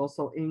was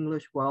also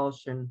English,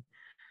 Welsh, and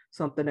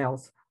something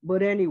else.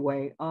 But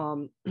anyway,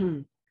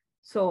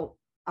 so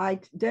I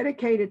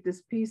dedicated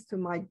this piece to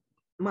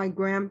my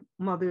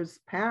grandmother's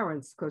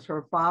parents, because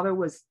her father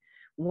was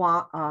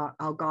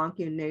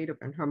Algonquin Native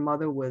and her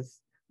mother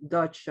was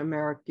Dutch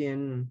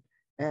American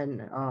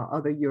and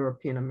other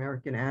European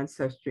American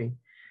ancestry.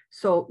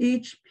 So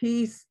each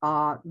piece,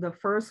 the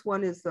first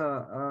one is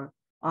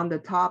on the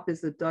top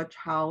is a Dutch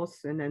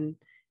house, and then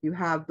you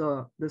have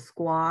the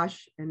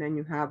squash, and then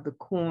you have the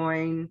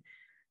coin,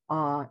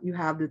 you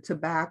have the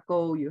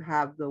tobacco, you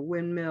have the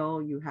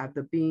windmill, you have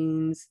the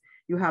beans,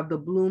 you have the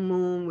blue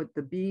moon with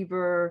the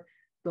beaver,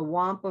 the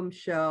wampum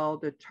shell,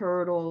 the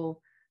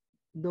turtle,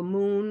 the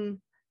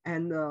moon,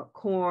 and the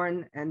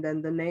corn, and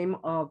then the name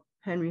of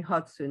Henry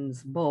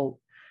Hudson's boat.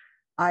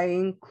 I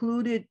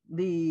included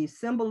the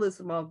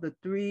symbolism of the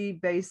three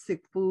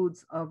basic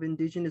foods of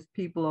Indigenous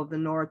people of the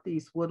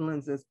Northeast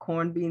woodlands as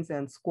corn, beans,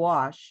 and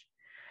squash.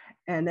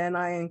 And then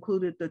I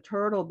included the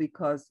turtle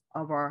because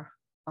of our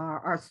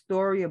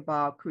story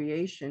about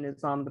creation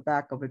is on the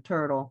back of a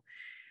turtle.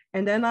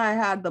 And then I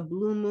had the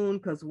blue moon,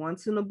 because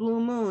once in a blue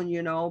moon,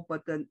 you know,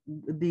 but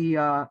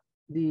the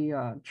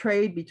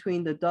trade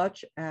between the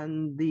Dutch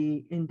and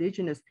the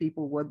Indigenous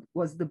people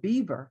was the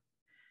beaver.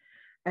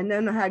 And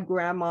then I had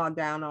grandma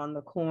down on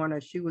the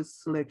corner. She was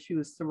slick. She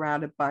was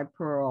surrounded by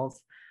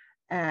pearls.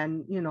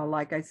 And, you know,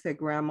 like I said,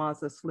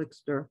 grandma's a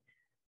slickster.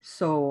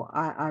 So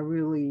I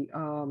really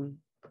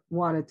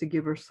wanted to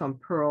give her some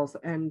pearls.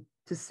 And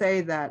to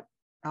say that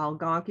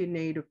Algonquin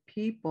Native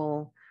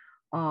people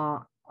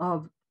of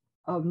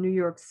New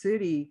York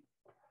City,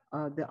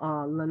 the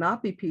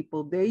Lenape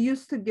people, they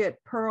used to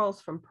get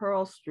pearls from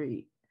Pearl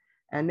Street.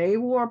 And they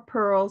wore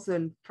pearls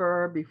and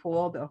fur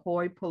before the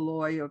hoi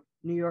polloi of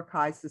New York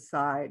high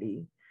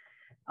society.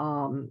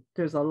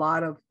 There's a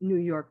lot of New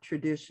York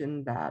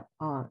tradition that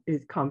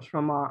it comes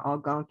from our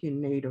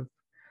Algonquin Native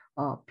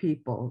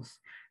peoples.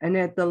 And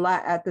at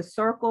the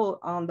circle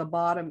on the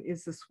bottom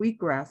is the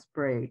sweetgrass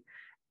braid.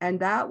 And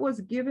that was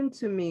given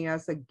to me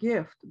as a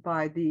gift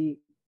by the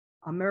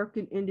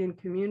American Indian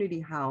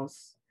Community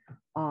House.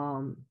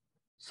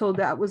 So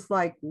that was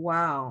like,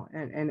 wow.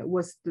 And it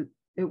was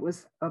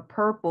a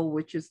purple,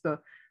 which is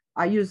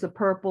I use the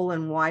purple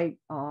and white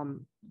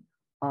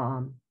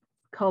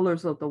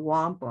colors of the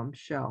wampum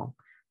shell,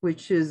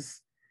 which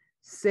is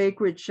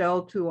sacred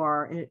shell to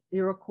our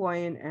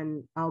Iroquoian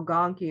and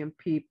Algonquian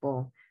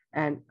people.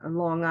 And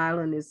Long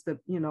Island is the,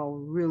 you know,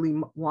 really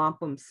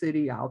wampum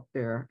city out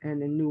there.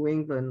 And in New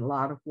England, a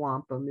lot of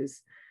wampum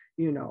is,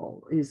 you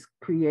know, is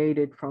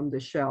created from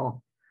the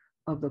shell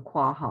of the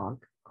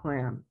quahog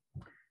clam.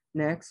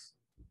 Next.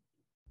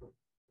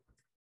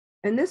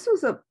 And this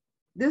was a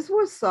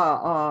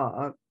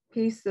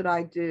piece that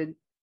I did.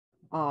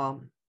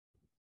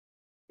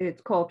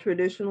 It's called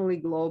Traditionally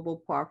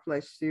Global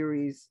Parfleche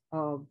series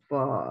of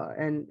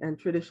and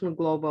Traditional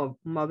Global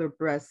Mother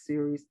Breast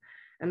series.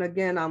 And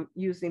again, I'm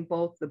using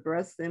both the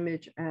breast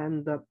image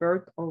and the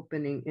birth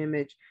opening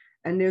image.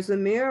 And there's a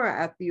mirror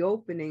at the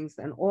openings,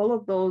 and all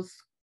of those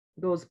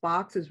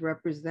boxes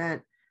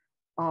represent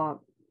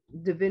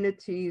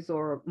divinities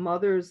or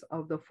mothers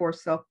of the four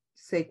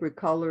sacred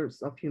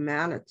colors of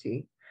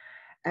humanity.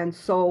 And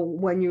so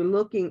when you're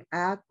looking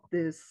at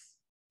this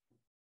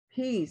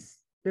piece,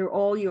 they're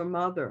all your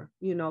mother,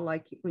 you know,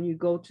 like when you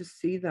go to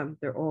see them,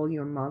 they're all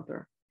your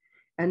mother.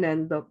 And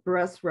then the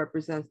breast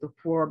represents the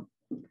four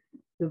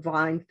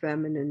divine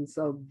feminines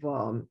of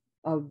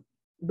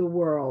the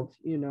world,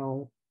 you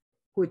know,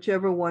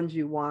 whichever ones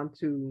you want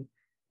to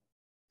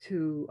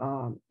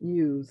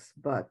use,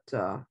 but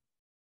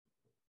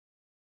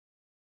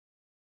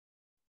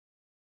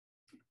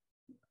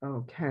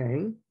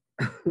okay.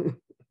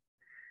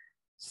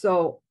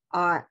 So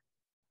I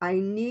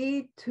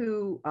need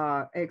to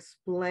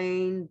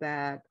explain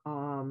that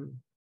a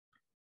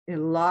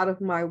lot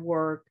of my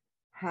work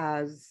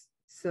has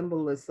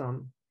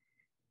symbolism,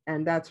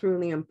 and that's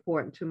really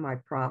important to my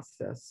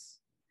process.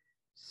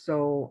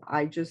 So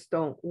I just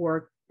don't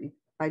work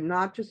I'm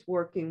not just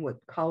working with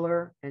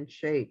color and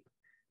shape.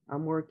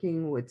 I'm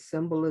working with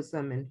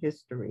symbolism and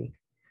history.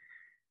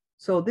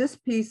 So this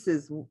piece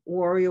is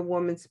warrior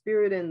woman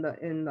spirit in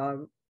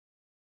the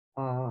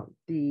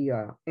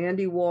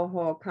Andy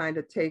Warhol kind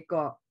of take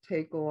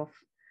off.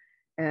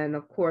 And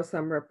of course,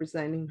 I'm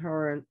representing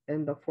her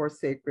in the four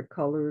sacred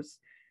colors.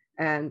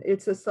 And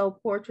it's a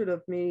self-portrait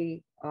of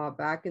me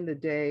back in the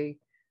day.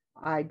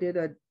 I did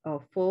a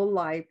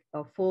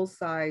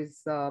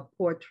full-size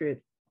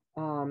portrait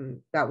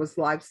that was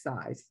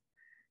life-size.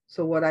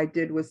 So what I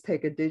did was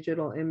take a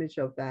digital image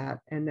of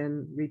that and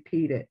then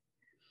repeat it.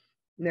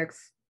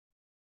 Next.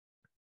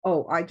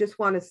 Oh, I just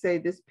want to say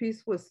this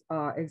piece was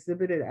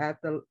exhibited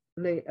at the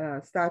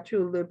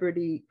Statue of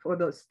Liberty, for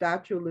the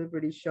Statue of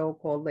Liberty show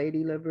called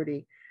Lady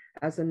Liberty,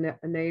 as a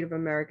Native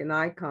American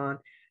icon.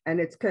 And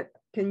it's,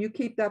 can you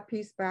keep that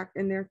piece back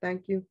in there?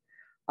 Thank you.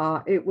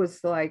 It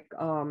was like,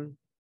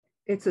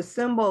 it's a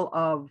symbol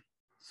of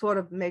sort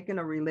of making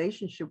a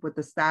relationship with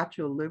the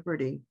Statue of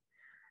Liberty.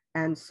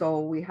 And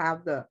so we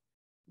have the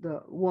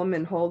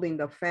woman holding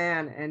the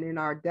fan, and in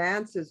our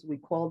dances, we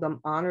call them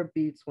honor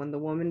beats, when the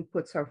woman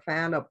puts her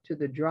fan up to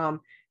the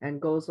drum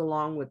and goes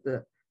along with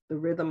the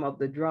rhythm of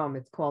the drum.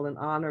 It's called an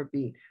honor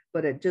beat,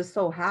 but it just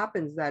so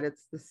happens that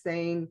it's the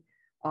same,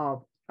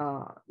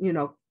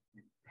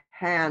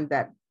 hand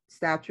that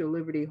Statue of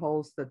Liberty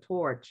holds the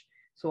torch.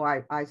 So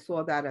I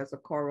saw that as a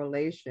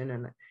correlation,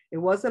 and it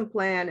wasn't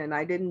planned, and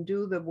I didn't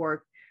do the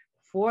work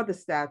for the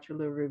Statue of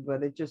Liberty,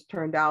 but it just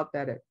turned out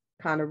that it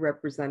kind of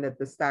represented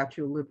the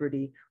Statue of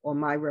Liberty, or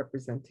my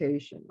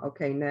representation.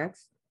 Okay,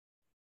 next.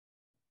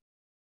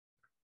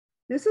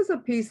 This is a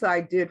piece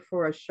I did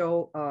for a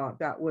show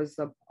that was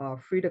a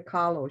Frida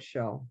Kahlo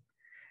show.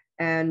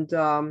 And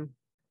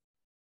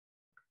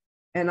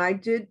I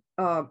did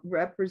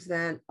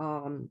represent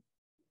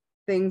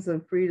things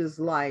in Frida's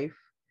life.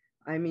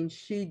 I mean,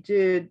 she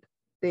did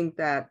think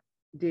that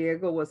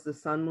Diego was the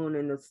sun, moon,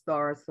 and the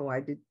stars, so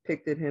I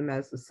depicted him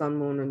as the sun,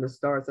 moon, and the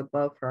stars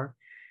above her.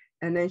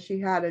 And then she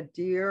had a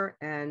deer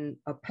and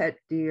a pet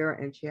deer,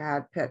 and she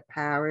had pet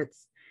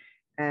parrots.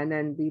 And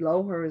then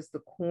below her is the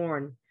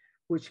corn,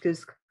 which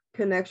gives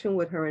connection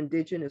with her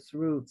indigenous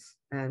roots.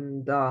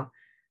 And the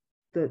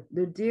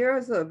deer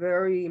is a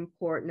very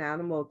important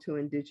animal to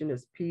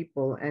indigenous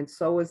people, and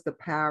so is the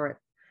parrot,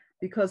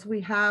 because we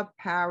have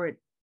parrot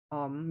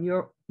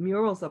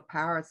murals of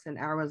parrots in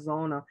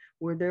Arizona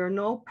where there are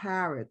no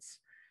parrots.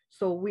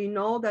 So we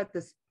know that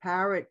this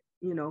parrot,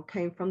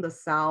 came from the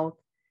South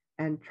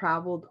and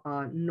traveled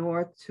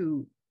north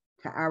to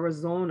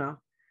Arizona,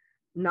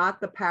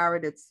 not the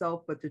parrot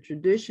itself, but the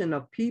tradition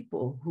of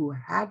people who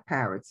had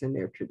parrots in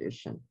their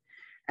tradition.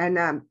 And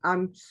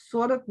I'm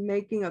sort of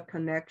making a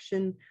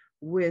connection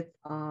with,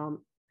 and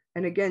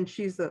again,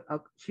 she's a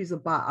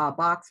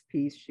box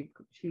piece.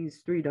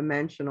 She's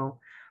three-dimensional,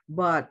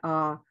 but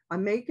I'm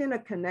making a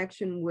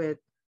connection with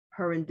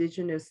her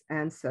indigenous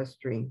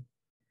ancestry.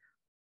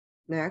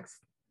 Next.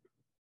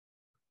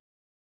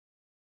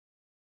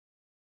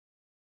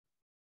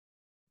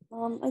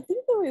 I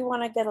think that we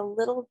want to get a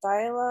little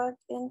dialogue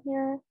in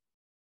here.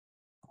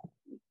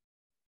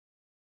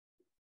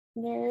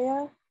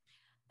 Neria?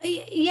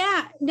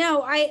 Yeah,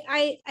 no,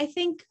 I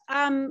think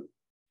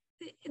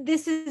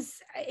this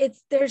is,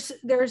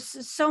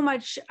 there's so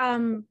much.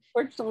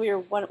 Fortunately,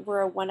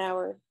 we're a 1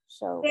 hour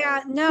show.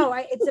 Yeah, no,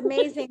 it's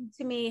amazing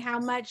to me how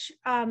much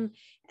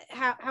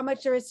how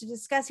much there is to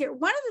discuss here.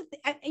 One of the,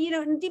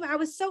 Nadema, I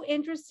was so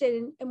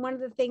interested in one of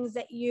the things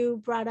that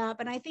you brought up,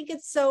 and I think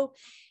it's so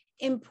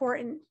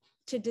important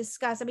to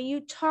discuss. I mean, you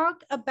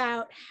talk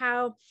about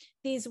how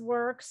these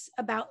works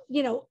about,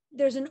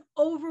 there's an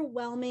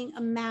overwhelming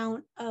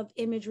amount of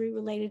imagery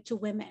related to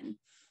women,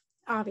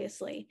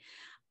 obviously.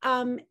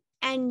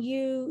 And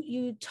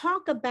you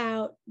talk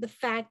about the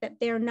fact that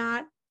they're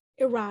not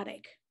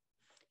erotic,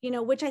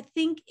 which I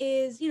think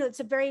is, it's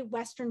a very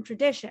Western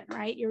tradition,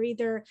 right? You're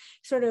either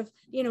sort of,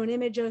 an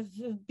image of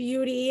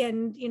beauty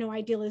and,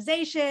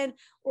 idealization,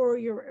 or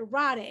you're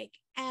erotic.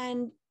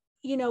 And,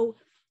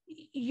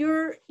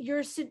 you're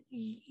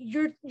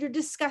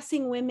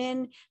discussing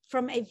women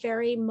from a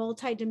very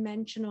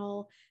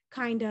multidimensional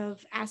kind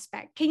of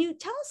aspect. Can you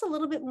tell us a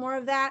little bit more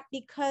of that?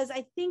 Because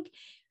I think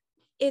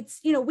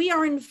it's, we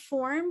are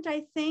informed,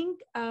 I think,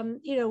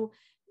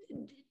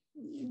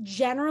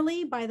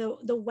 generally by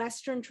the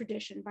Western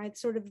tradition, by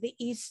sort of the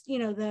East,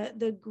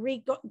 the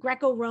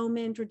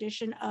Greco-Roman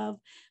tradition of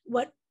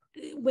what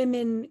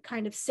women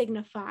kind of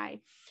signify.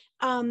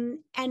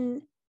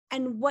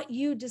 And what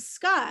you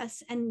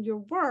discuss and your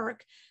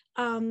work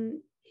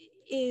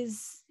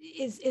is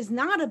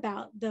not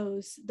about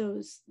those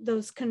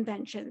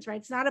conventions, right?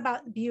 It's not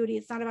about beauty.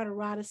 It's not about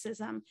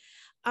eroticism.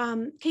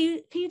 Can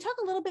you talk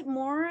a little bit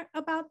more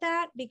about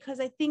that? Because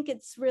I think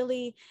it's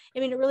really,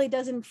 it really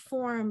does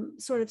inform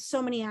sort of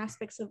so many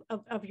aspects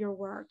of your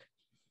work.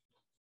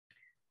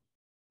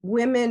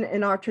 Women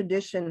in our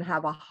tradition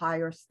have a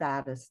higher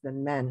status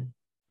than men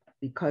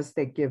because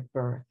they give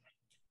birth.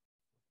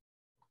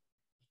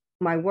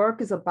 My work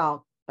is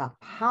about the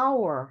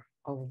power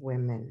of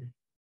women.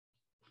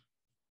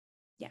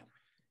 Yeah.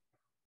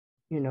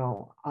 you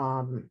know,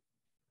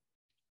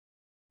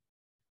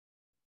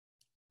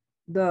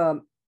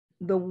 the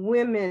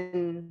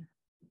women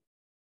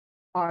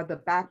are the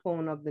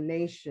backbone of the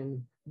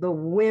nation. The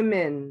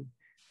women,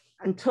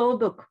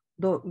 until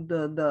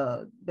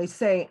they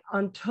say,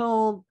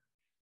 until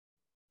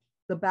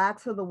the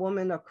backs of the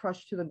women are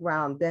crushed to the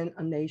ground, then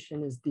a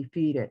nation is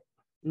defeated,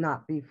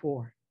 not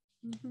before.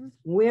 Mm-hmm.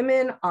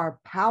 Women are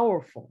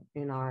powerful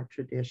in our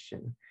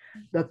tradition.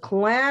 The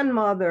clan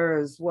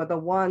mothers were the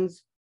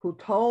ones who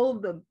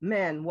told the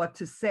men what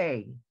to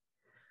say.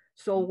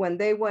 So when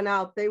they went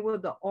out, they were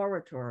the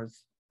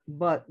orators,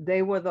 but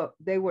they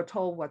were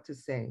told what to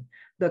say.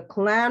 The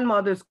clan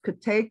mothers could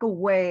take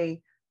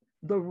away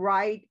the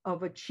right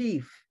of a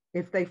chief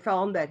if they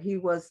found that he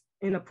was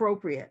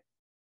inappropriate.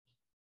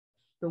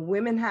 The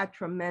women had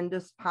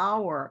tremendous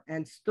power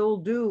and still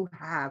do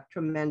have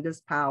tremendous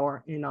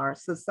power in our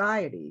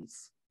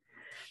societies.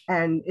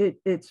 And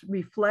it's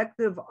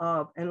reflective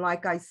of, and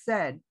like I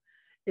said,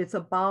 it's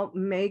about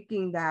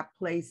making that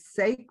place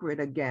sacred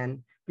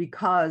again,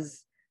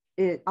 because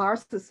our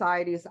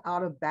society is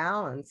out of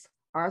balance.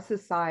 Our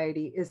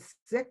society is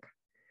sick,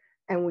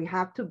 and we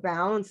have to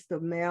balance the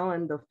male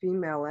and the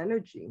female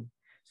energy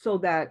so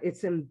that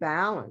it's in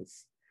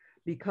balance,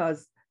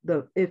 because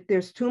if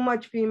there's too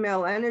much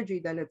female energy,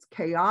 then it's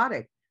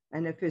chaotic.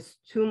 And if it's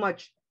too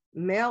much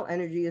male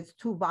energy, it's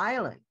too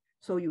violent.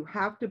 So you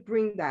have to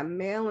bring that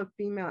male and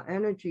female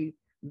energy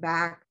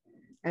back.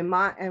 And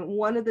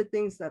one of the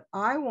things that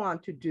I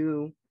want to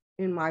do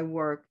in my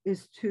work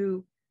is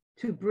to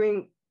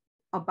bring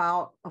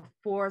about a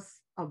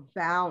force of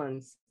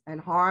balance and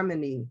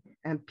harmony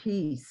and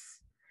peace.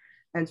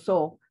 And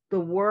so the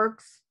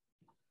works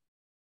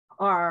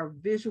are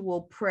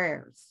visual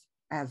prayers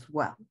as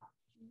well.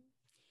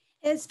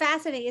 It's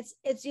fascinating. It's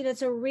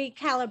it's a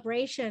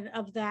recalibration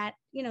of that,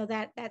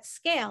 that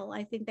scale,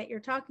 I think, that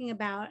you're talking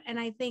about. And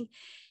I think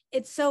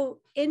it's so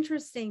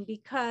interesting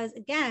because,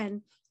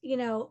 again,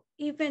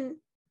 even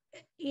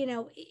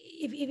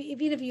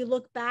if you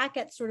look back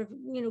at sort of,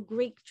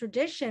 Greek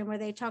tradition, where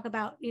they talk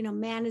about,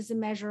 man is the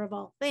measure of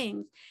all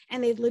things,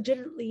 and they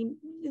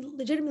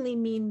legitimately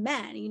mean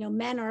men.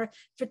 Men are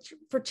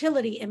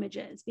fertility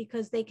images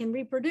because they can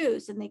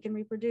reproduce, and they can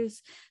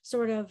reproduce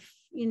sort of,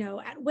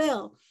 at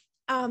will.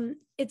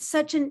 It's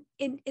such an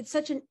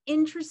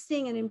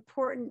interesting and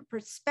important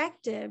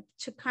perspective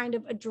to kind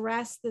of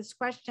address this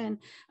question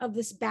of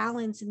this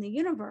balance in the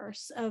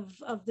universe, of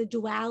the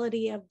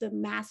duality of the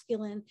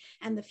masculine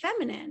and the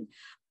feminine.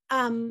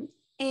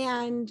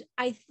 And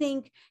I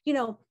think,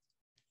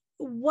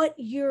 what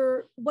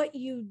you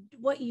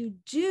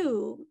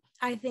do,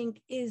 I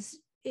think, is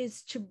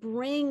to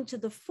bring to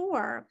the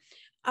fore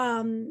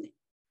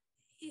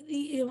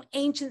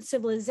ancient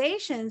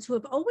civilizations who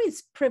have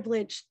always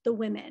privileged the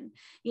women,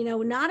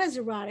 not as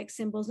erotic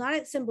symbols, not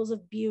as symbols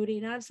of beauty,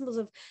 not as symbols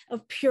of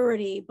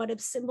purity, but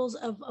as symbols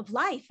of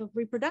life, of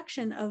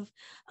reproduction, of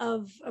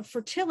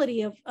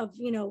fertility, of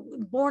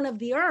born of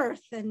the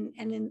earth, and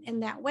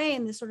in that way,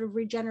 in this sort of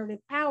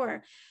regenerative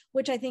power,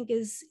 which I think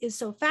is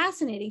so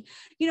fascinating.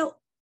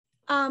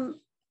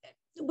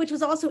 Which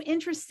was also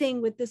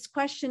interesting with this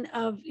question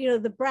of,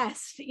 the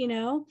breast,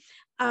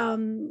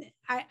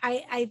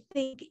 I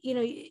think,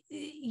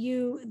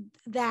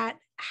 that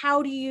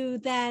how do you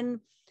then,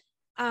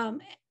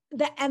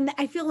 and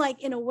I feel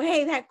like, in a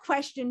way, that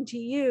question to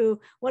you,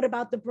 what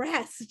about the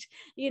breast,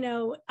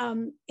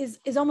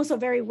 is almost a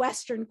very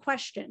Western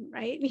question,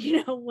 right?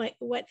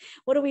 What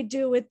do we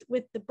do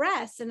with the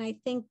breast? And I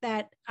think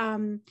that,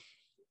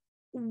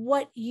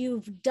 what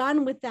you've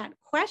done with that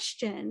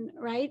question,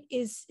 right,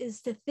 is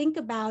to think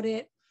about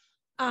it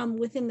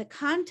within the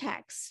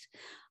context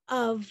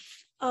of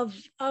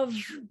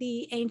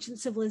the ancient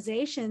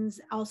civilizations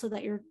also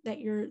that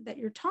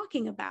you're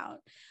talking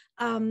about,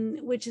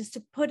 which is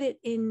to put it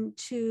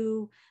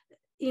into,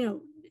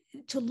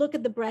 to look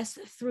at the breast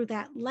through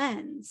that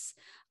lens,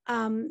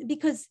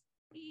 because,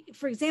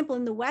 for example,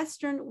 in the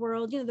Western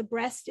world, the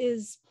breast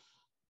is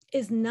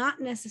not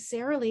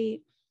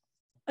necessarily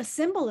a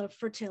symbol of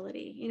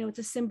fertility. It's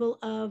a symbol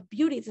of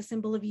beauty. It's a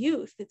symbol of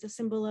youth. It's a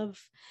symbol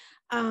of,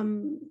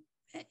 and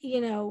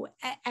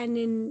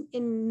in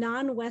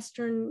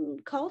non-Western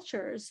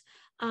cultures,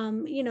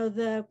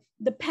 the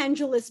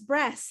pendulous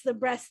breast, the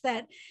breast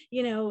that,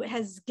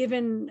 has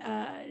given,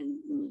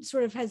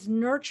 sort of has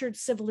nurtured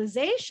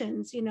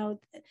civilizations,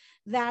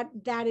 that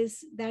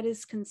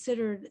is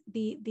considered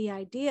the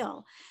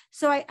ideal.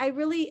 So I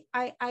really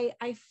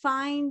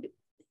find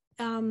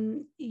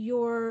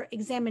your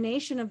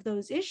examination of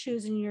those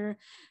issues and your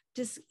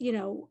just,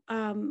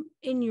 in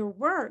your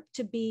work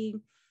to be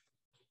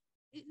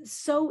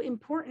so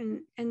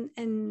important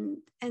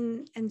and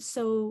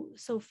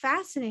so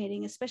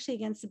fascinating, especially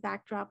against the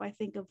backdrop, I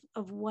think,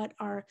 of what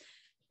our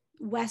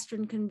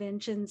Western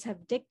conventions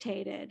have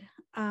dictated.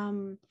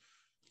 Can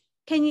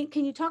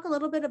you talk a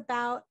little bit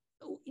about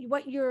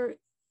what your,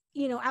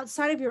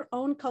 outside of your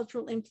own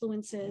cultural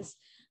influences,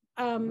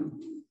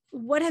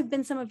 what have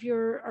been some of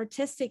your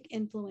artistic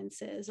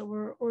influences,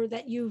 or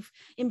that you've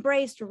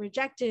embraced or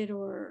rejected,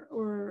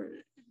 or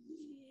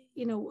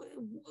you know,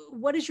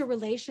 what is your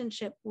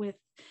relationship with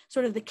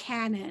sort of the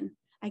canon,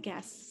 I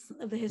guess,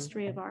 of the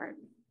history of art?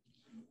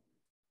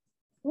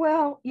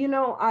 Well, you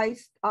know, I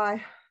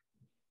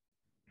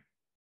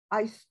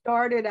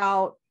started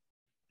out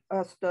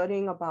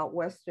studying about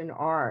Western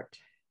art,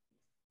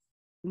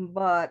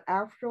 but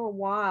after a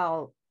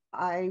while,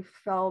 I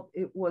felt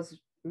it was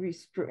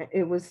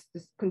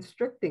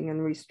constricting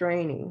and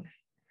restraining.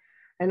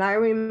 And I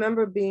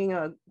remember being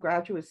a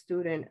graduate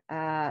student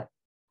at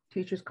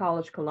Teachers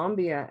College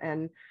Columbia,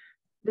 and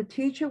the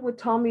teacher would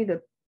tell me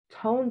to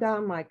tone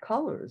down my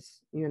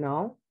colors, you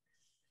know?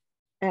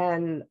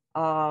 And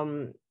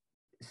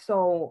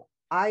so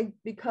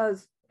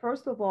because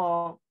first of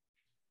all,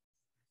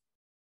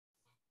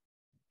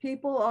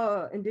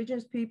 people,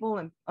 Indigenous people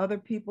and other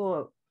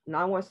people,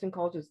 non-Western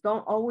cultures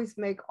don't always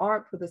make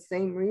art for the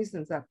same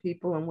reasons that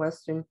people in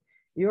Western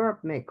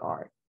Europe make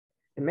art.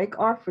 They make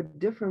art for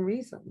different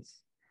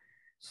reasons.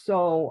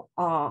 So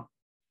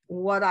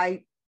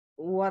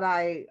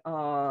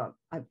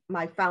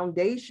my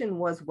foundation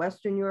was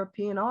Western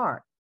European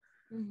art.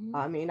 Mm-hmm.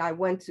 I mean,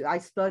 I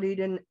studied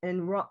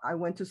I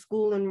went to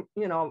school in,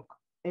 you know,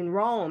 in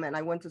Rome, and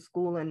I went to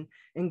school in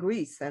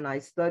Greece, and I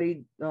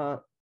studied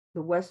the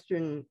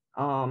Western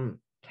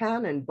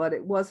canon, but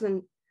it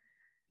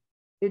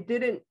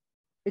didn't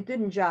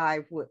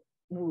jive with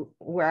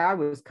where I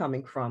was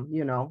coming from,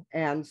 you know?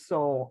 And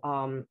so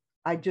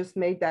I just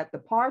made that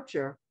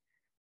departure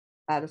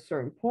at a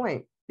certain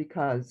point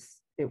because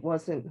it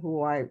wasn't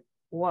who I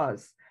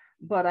was.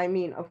 But I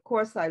mean, of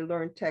course, I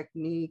learned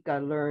technique. I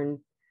learned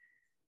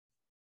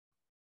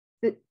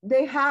that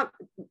they have,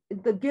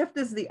 the gift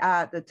is the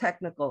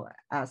technical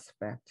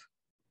aspect.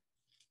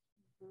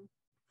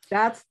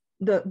 That's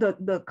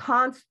the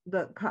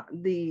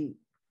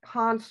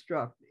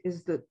construct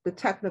is the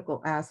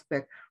technical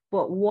aspect,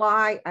 but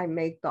why I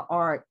make the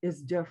art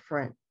is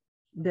different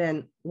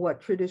than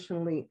what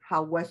traditionally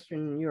how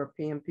Western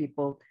European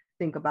people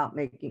think about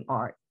making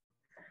art.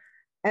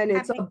 And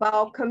it's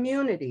about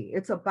community.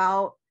 It's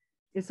about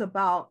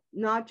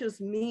not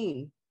just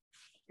me,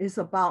 it's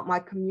about my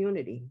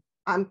community.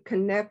 I'm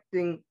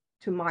connecting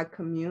to my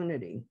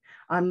community.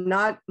 I'm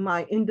not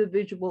my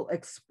individual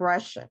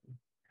expression.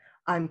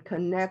 I'm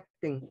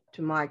connecting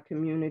to my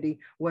community,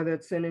 whether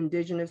it's an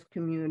Indigenous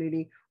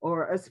community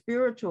or a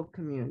spiritual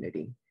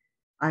community.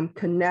 I'm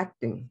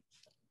connecting.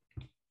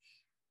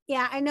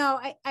 Yeah, I know.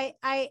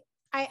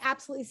 I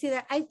absolutely see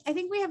that. I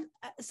think we have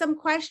some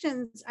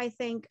questions. I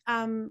think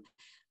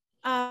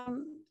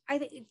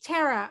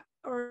Tara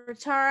or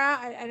Tara.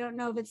 I don't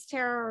know if it's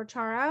Tara or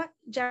Tara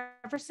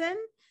Jefferson.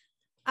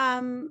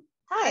 Hi.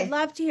 I'd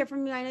love to hear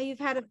from you. I know you've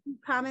had a few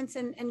comments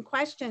and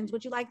questions.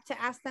 Would you like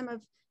to ask them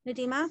of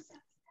Nadema?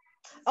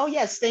 Oh,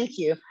 yes, thank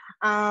you.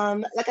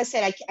 Like I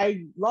said,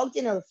 I logged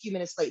in a few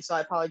minutes late, so I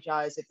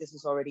apologize if this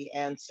is already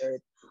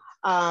answered.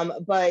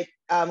 But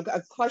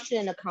a question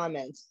and a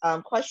comment.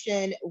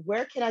 Question,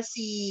 where can I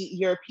see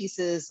your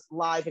pieces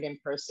live and in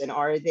person?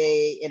 Are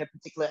they in a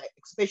particular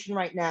exhibition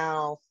right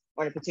now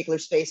or in a particular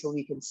space where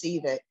we can see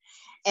that?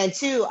 And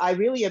two, I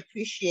really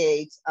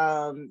appreciate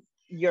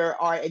your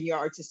art and your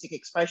artistic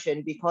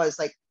expression because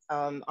like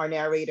our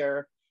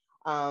narrator,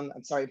 I'm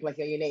sorry,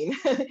 blanking on your name,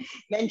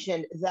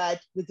 mentioned that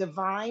the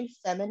divine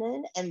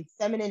feminine and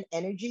feminine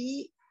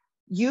energy,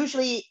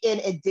 usually in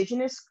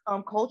Indigenous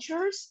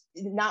cultures,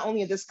 not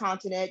only in this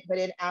continent, but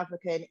in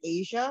Africa and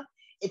Asia,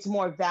 it's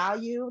more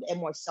valued and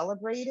more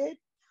celebrated.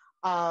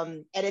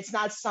 And it's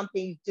not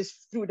something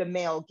just through the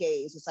male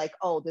gaze. It's like,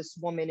 oh, this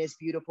woman is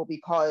beautiful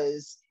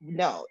because,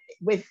 no,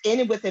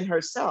 within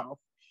herself,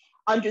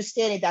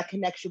 understanding that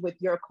connection with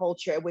your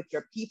culture and with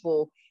your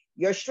people,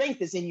 your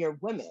strength is in your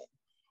women.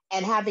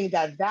 And having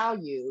that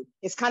value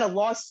is kind of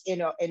lost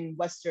in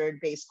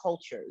Western-based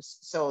cultures.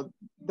 So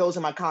those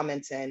are my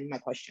comments and my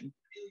question.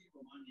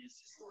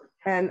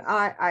 And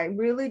I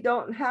really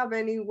don't have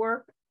any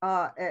work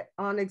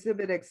on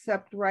exhibit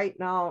except right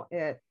now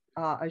at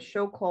a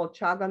show called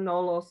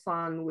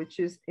Chaganolo-san, which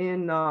is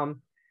in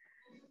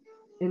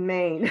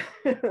Maine.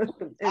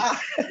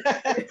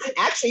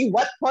 Actually,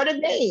 what part of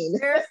Maine?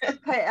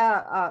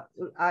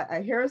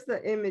 Here's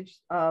the image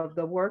of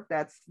the work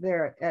that's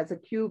there as a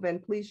cube, and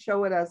please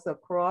show it as a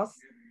cross.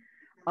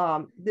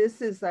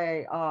 This is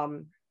a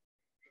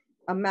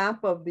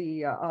map of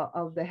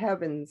the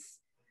heavens,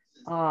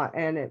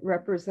 and it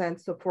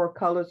represents the four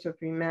colors of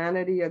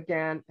humanity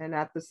again, and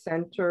at the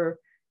center,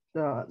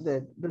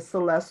 the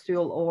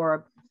celestial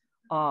orb.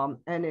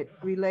 And it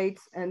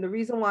relates, and the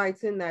reason why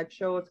it's in that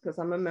show is because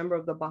I'm a member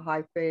of the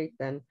Baha'i faith,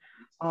 and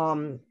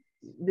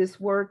this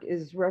work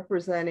is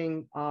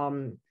representing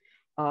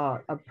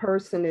a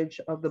personage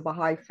of the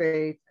Baha'i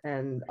faith,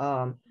 and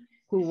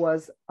who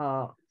was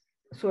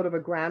sort of a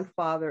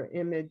grandfather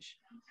image,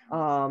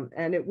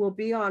 and it will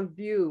be on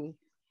view.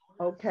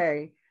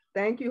 Okay,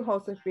 thank you,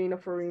 Josefina,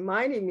 for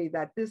reminding me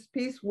that this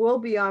piece will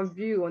be on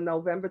view on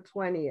November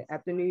 20th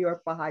at the New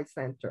York Baha'i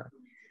Center.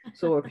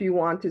 So if you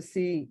want to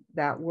see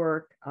that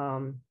work,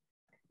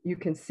 you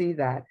can see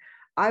that.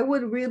 I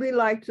would really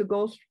like to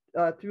go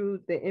through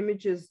the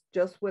images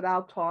just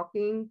without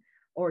talking,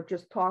 or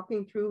just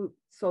talking through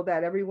so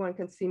that everyone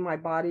can see my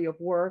body of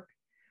work.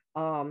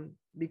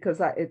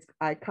 Because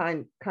I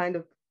kind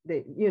of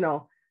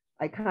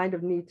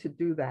need to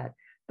do that.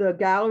 The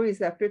gallery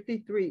is at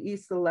 53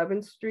 East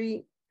 11th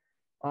Street,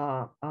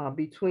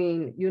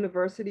 between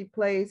University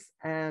Place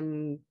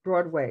and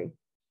Broadway.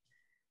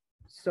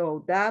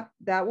 So that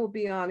will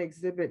be on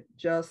exhibit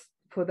just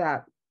for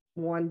that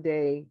one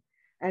day.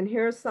 And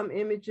here's some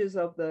images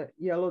of the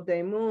Yellow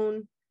Day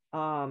Moon.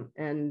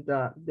 And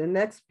the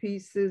next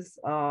pieces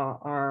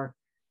are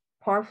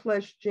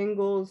Parfleche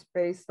jingles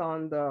based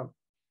on the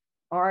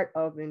art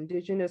of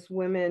Indigenous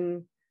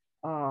women.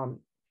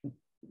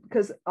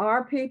 Because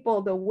our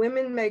people, the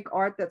women make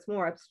art that's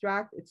more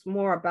abstract. It's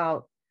more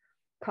about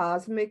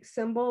cosmic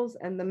symbols,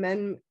 and the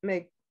men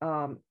make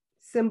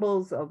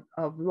symbols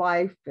of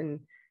life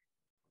and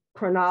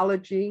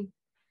chronology.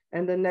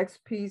 And the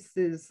next piece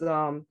is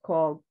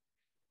called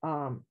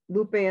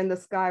Lupe in the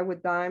Sky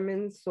with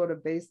Diamonds, sort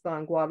of based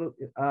on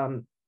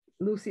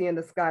Lucy in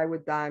the Sky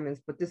with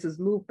Diamonds, but this is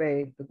Lupe,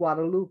 the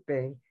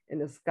Guadalupe in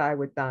the Sky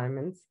with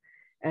Diamonds.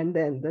 And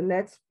then the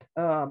next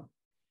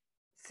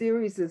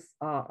series is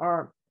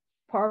our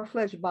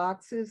parfleche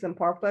boxes, and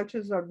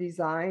parfleches are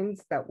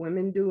designs that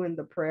women do in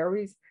the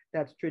prairies.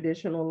 That's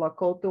traditional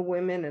Lakota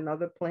women and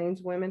other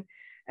plains women.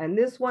 And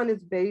this one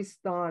is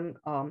based on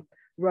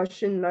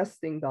Russian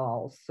nesting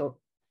dolls. So,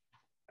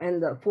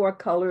 and the 4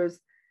 colors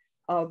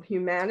of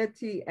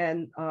humanity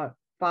and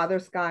Father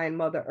Sky and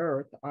Mother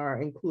Earth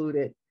are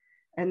included.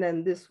 And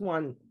then this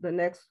one, the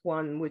next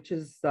one, which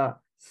is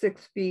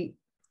 6 feet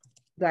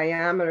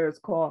diameter, is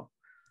called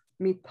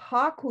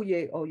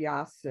Mitakuye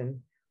Oyasin.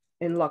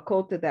 In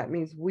Lakota, that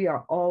means we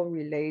are all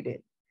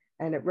related.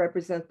 And it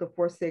represents the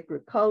 4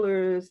 sacred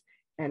colors,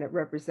 and it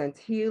represents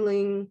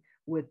healing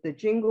with the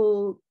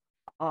jingle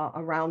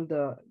around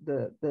the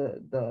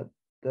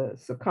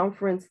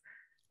circumference.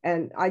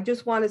 And I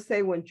just want to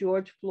say, when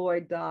George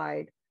Floyd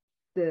died,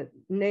 the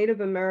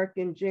Native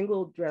American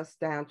jingle dress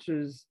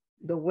dancers,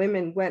 the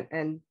women went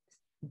and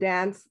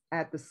danced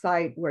at the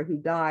site where he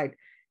died,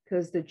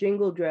 because the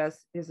jingle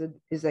dress is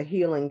a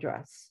healing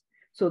dress.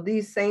 So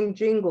these same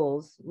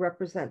jingles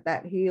represent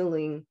that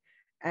healing,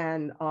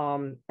 and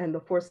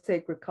the 4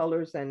 sacred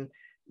colors, and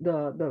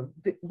the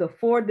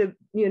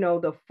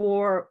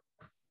 4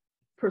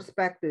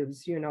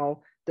 perspectives,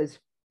 this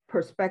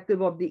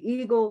perspective of the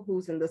eagle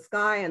who's in the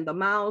sky, and the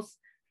mouse.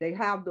 They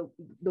have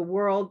the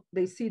world,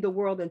 they see the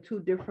world in 2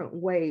 different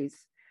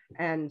ways.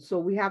 And so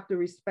we have to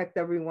respect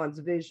everyone's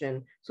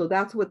vision. So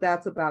that's what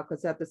that's about,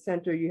 because at the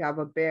center you have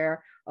a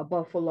bear, a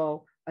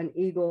buffalo, an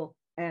eagle,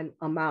 and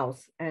a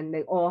mouse, and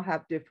they all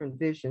have different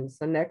visions.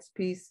 The next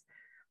piece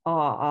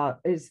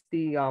is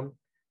the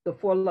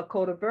 4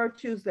 Lakota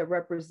virtues that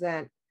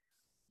represent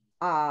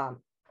the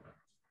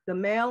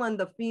male and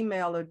the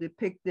female are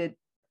depicted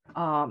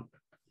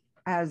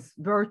as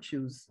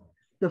virtues.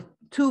 The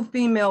 2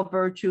 female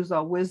virtues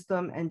are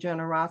wisdom and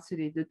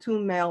generosity. The 2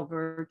 male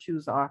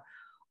virtues are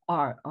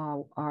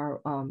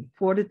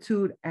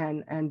fortitude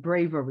and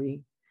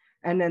bravery.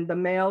 And then the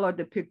male are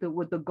depicted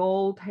with the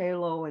gold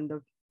halo, and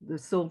the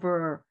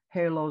silver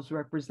halos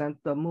represent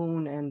the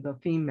moon and the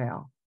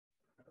female.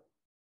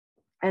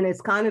 And it's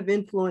kind of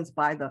influenced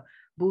by the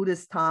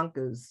Buddhist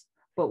tankas,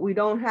 but we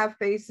don't have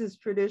faces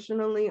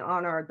traditionally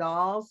on our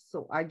dolls.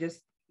 So I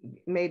just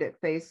made it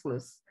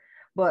faceless.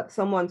 But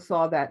someone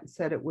saw that and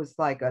said it was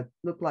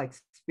looked like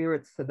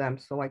spirits to them.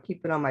 So I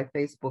keep it on my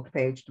Facebook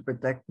page to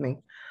protect me.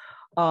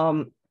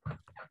 And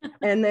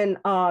then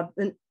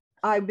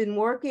I've been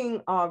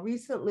working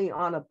recently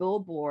on a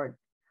billboard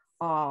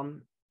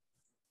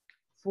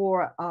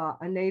for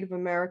a Native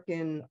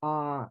American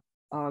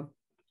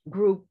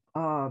group,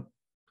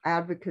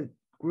 advocate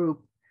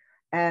group,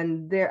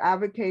 and they're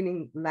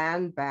advocating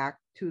land back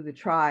to the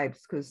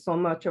tribes, because so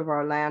much of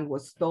our land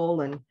was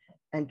stolen,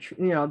 and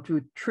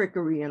through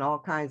trickery and all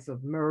kinds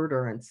of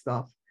murder and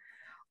stuff.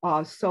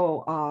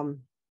 So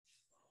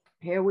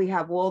here we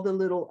have all the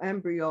little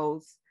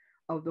embryos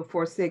of the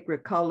 4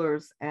 sacred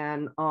colors,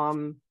 and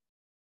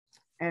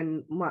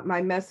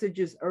my message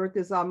is earth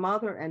is our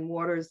mother and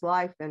water is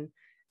life, and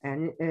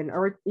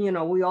earth,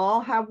 we all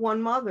have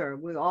one mother.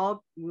 We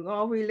all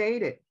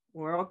related.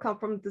 We all come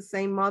from the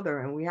same mother,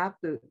 and we have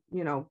to,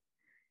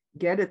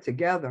 get it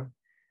together.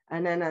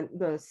 And then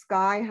the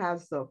sky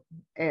has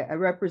it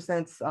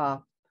represents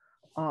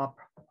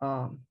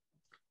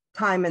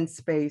time and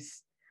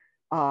space.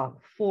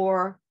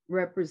 4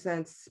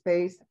 represents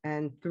space,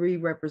 and 3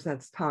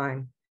 represents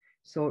time.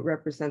 So it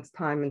represents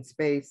time and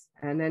space.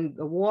 And then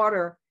the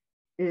water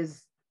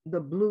is the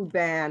blue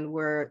band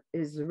where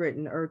is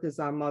written, earth is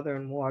our mother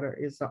and water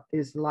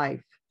is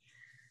life.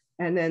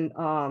 And then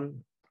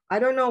I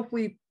don't know if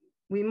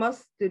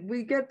did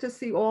we get to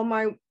see all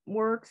my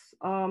works,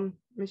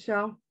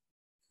 Michelle?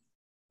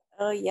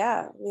 Oh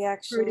yeah, we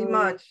actually pretty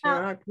much.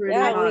 Pretty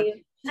yeah, much.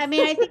 I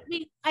mean,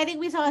 I think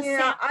we saw a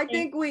yeah, I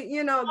think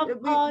we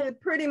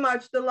pretty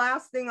much the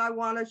last thing I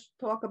want to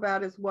talk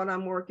about is what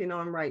I'm working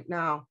on right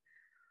now.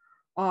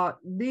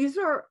 These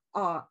are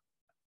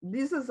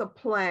this is a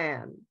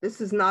plan.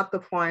 This is not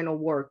the final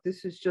work.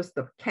 This is just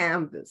a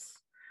canvas,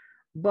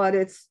 but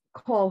it's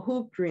called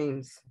Hoop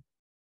Dreams.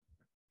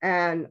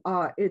 And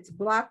it's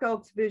Black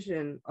Elk's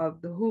vision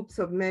of the hoops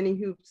of many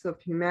hoops of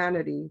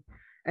humanity.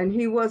 And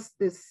he was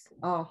this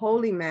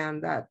holy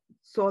man that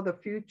saw the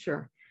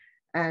future.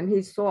 And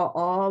he saw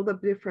all the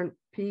different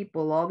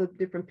people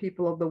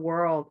of the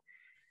world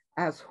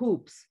as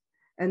hoops.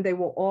 And they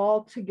were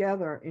all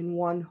together in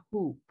one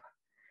hoop.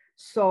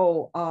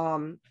 So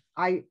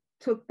I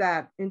took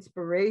that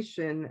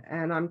inspiration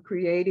and I'm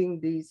creating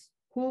these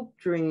hoop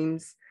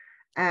dreams,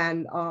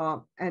 and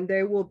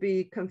they will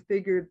be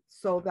configured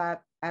so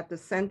that at the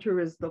center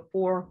is the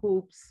 4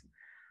 hoops,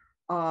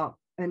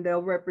 and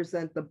they'll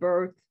represent the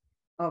birth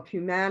of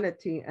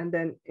humanity. And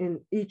then in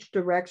each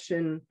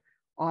direction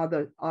are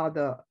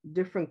the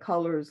different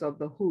colors of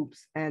the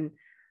hoops. And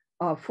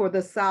for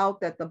the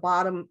south at the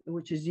bottom,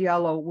 which is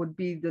yellow,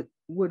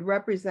 would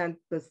represent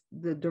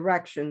the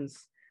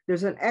directions.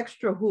 There's an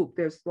extra hoop.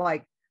 There's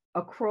like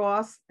a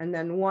cross and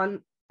then one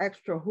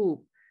extra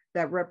hoop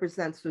that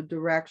represents the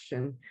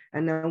direction.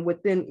 And then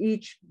within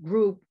each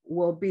group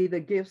will be the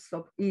gifts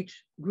of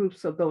each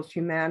groups of those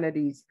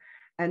humanities,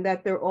 and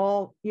that they're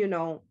all, you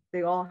know,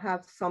 they all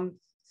have some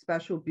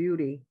special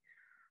beauty.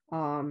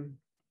 And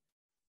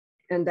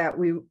that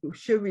we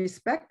should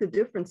respect the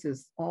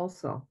differences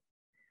also.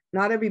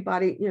 Not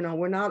everybody, you know,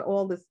 we're not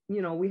all this,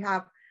 you know, we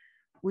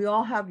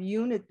all have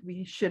unity.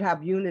 We should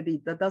have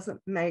unity. That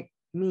doesn't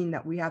mean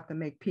that we have to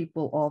make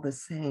people all the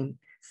same.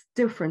 It's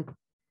different.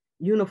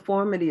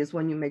 Uniformity is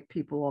when you make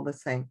people all the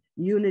same.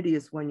 Unity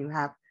is when you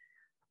have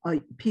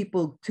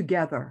people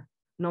together,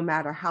 no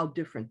matter how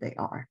different they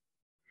are.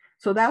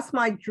 So that's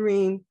my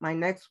dream, my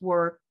next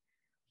work,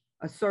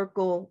 a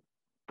circle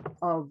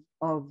of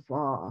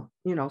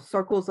you know,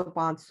 circles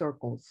upon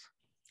circles.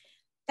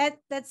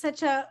 That's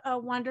such a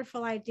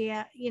wonderful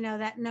idea, you know,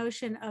 that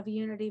notion of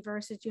unity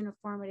versus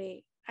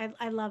uniformity.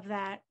 I love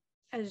that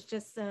as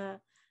just a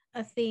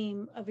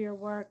theme of your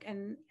work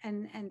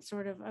and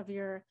sort of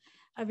your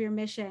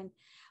mission.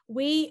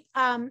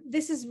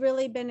 This has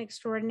really been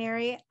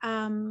extraordinary.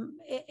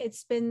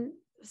 It's been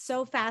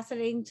so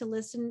fascinating to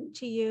listen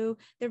to you.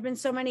 There have been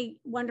so many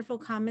wonderful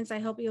comments. I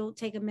hope you'll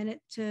take a minute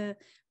to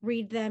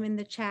read them in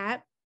the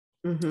chat.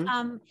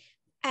 Mm-hmm.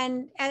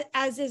 And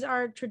as is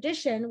our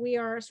tradition, we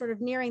are sort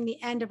of nearing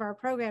the end of our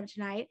program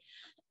tonight.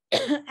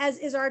 As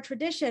is our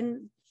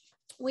tradition,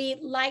 we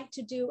like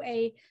to do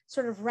a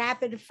sort of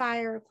rapid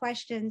fire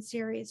question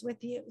series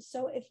with you.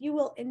 So if you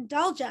will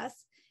indulge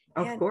us.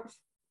 Of course.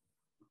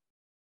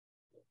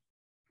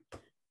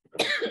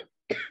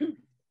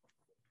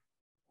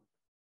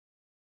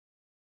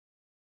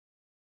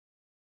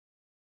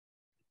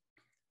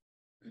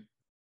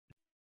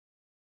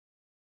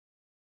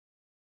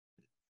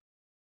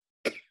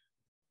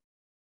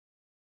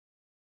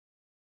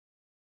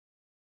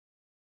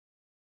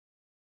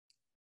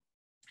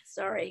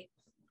 Sorry.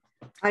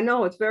 I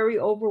know, it's very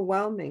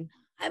overwhelming.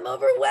 I'm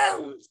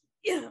overwhelmed.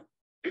 Yeah.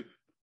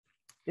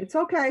 It's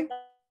okay.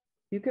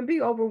 You can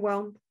be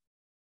overwhelmed.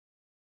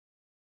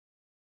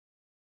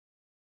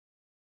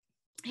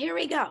 Here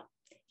we go.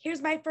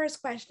 Here's my first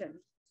question.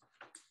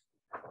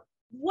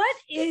 What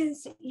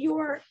is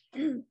your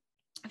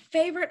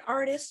favorite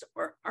artist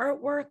or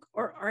artwork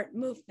or art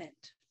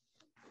movement?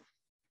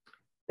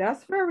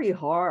 That's very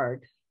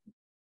hard.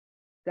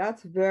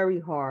 That's very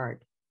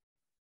hard.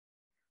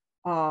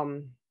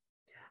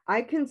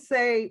 I can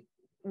say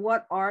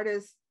what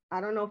artists,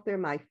 I don't know if they're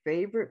my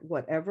favorite,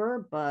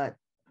 whatever, but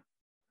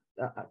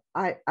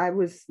I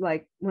was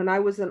like, when I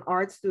was an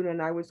art student,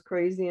 I was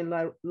crazy in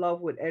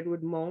love with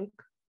Edward Munch,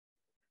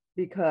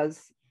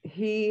 because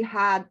he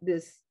had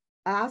this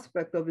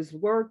aspect of his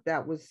work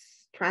that was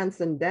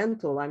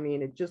transcendental. I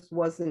mean, it just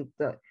wasn't,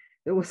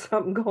 there was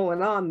something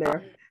going on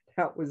there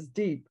that was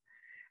deep.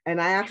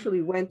 And I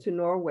actually went to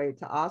Norway,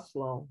 to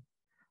Oslo.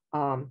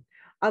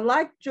 I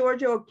like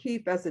Georgia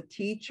O'Keeffe as a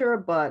teacher,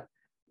 but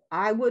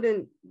I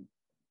wouldn't,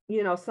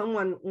 you know,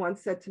 someone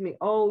once said to me,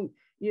 oh,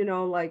 you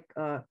know, like,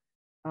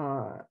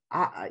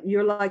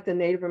 you're like the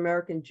Native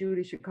American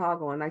Judy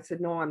Chicago. And I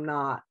said, no, I'm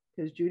not,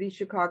 because Judy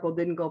Chicago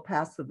didn't go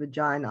past the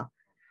vagina,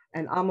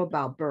 and I'm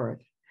about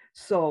birth.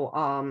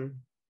 So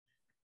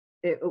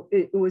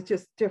it was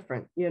just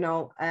different, you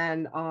know.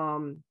 And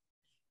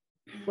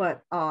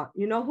but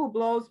you know who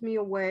blows me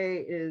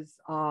away is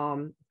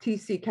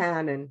T.C.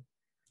 Cannon.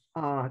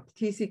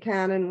 T.C.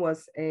 Cannon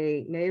was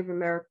a Native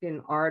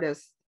American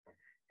artist,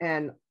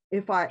 and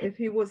if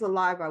he was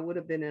alive, I would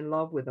have been in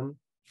love with him.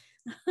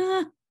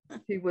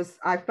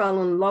 I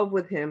fell in love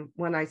with him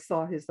when I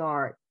saw his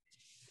art.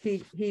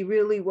 He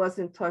really was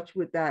in touch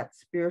with that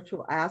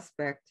spiritual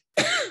aspect.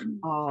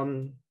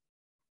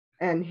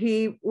 And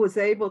he was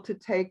able to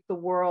take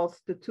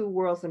the two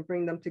worlds and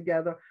bring them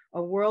together,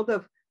 a world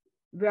of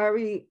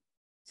very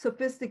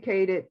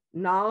sophisticated,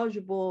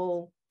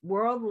 knowledgeable,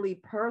 worldly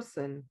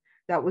person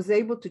that was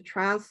able to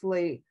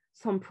translate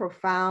some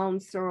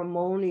profound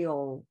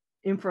ceremonial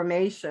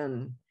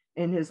information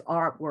in his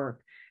artwork.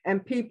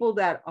 And people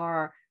that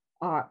are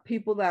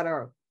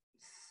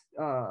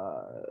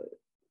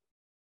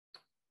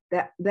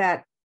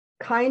that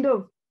kind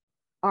of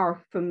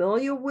are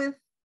familiar with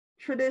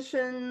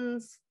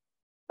traditions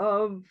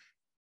of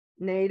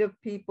Native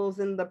peoples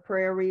in the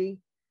prairie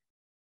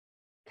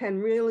can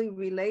really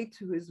relate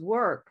to his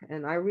work.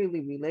 And I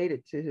really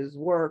related to his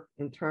work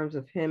in terms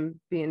of him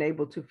being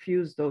able to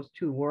fuse those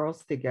two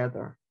worlds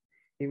together.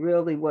 It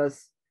really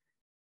was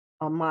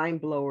a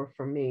mind blower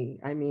for me.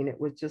 I mean,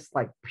 it was just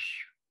like,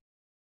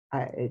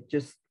 it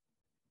just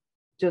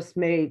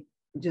made,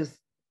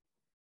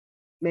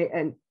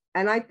 and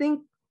I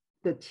think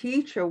the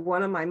teacher,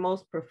 one of my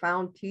most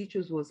profound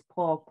teachers was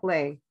Paul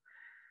Clay,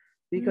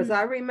 because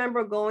I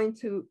remember going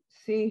to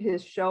see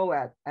his show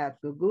at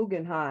the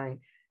Guggenheim,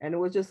 and it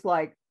was just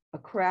like a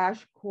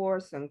crash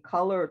course in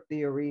color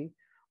theory.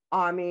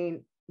 I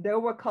mean, there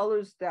were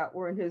colors that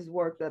were in his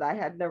work that I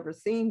had never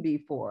seen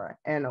before.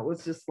 And it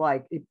was just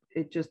like,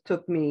 it just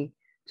took me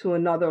to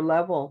another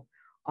level.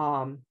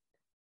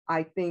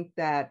 I think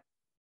that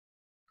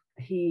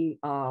he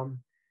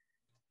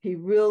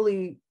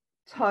really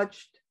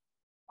touched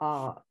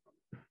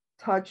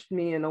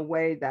me in a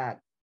way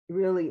that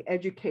really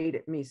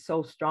educated me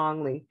so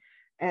strongly.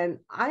 And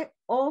I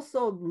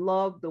also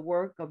love the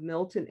work of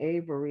Milton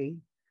Avery.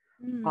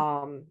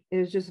 It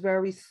was just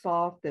very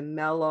soft and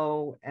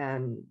mellow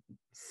and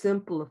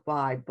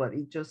simplified, but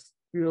it just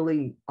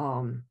really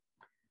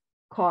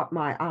caught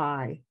my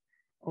eye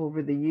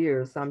over the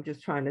years. I'm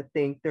just trying to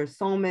think. There's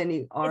so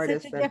many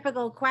artists. It's such a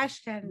difficult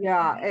question.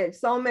 Yeah, right?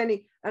 So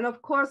many. And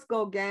of course,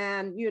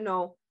 Gauguin, you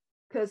know,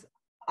 because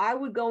I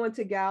would go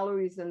into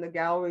galleries and the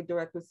gallery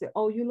director would say,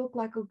 "Oh, you look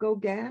like a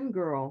Gauguin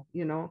girl,"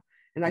 you know?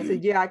 And I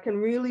said, yeah, I can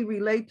really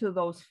relate to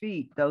those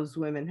feet. Those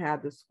women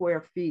had the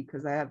square feet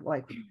because I had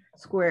like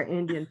square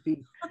Indian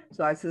feet.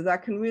 So I said, I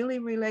can really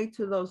relate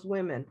to those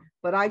women,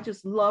 but I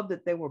just love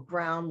that they were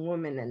brown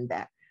women and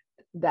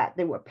that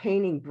they were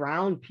painting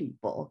brown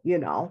people, you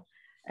know?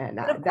 And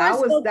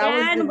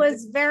Gauguin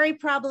was very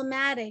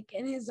problematic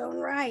in his own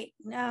right.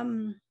 Yeah,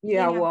 you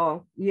know,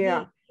 well,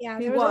 yeah,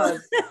 he was.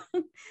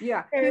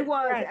 Yeah, he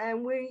was. Right.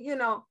 And we, you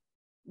know,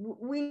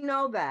 we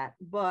know that,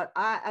 but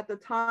at the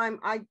time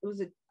I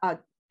was a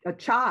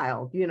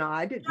child, you know,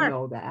 I didn't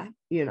know that,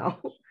 you know.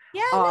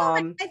 Yeah,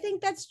 no, I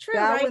think that's true.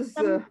 That right? was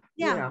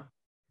yeah.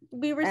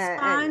 We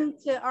respond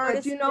to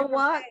artists. But you know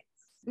what,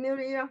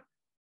 Nuria?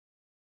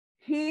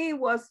 His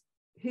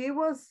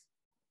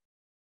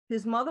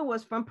mother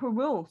was from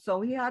Peru,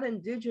 so he had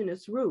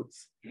indigenous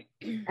roots.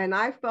 And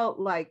I felt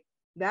like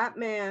that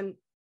man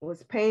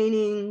was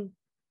painting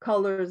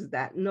colors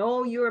that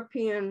no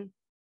European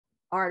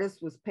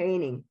artist was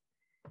painting.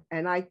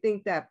 And I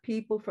think that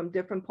people from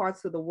different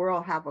parts of the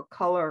world have a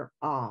color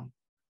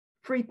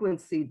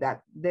frequency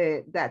that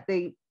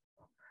they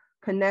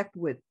connect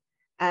with.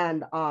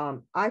 And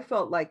I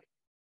felt like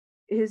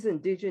his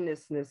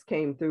indigenousness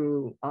came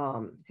through,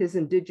 his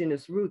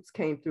indigenous roots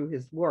came through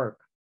his work.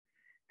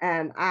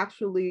 And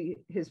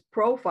actually his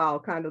profile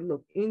kind of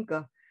looked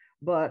Inca,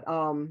 but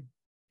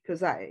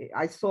because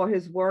I saw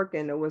his work,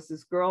 and there was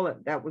this girl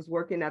that was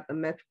working at the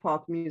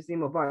Metropolitan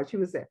Museum of Art. She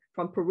was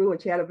from Peru,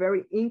 and she had a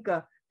very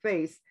Inca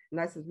face. And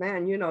I said,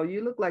 man, you know,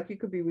 you look like you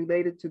could be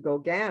related to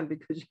Gauguin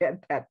because you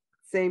had that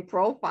same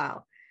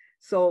profile.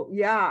 So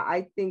yeah,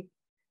 I think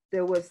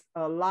there was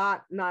a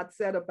lot not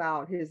said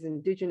about his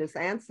indigenous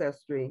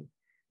ancestry,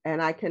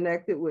 and I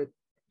connected with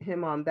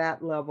him on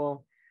that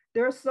level.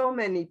 There are so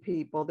many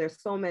people,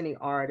 there's so many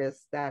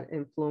artists that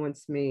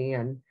influenced me.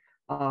 And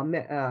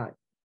there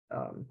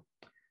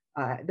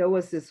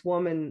was this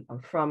woman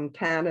from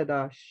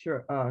Canada,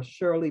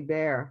 Shirley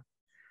Bear,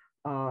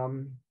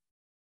 and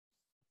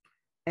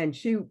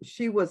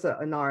she was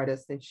an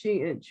artist, and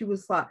she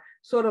was like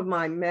sort of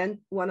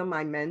one of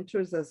my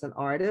mentors as an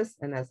artist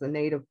and as a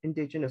Native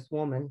Indigenous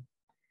woman.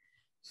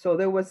 So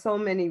there were so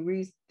many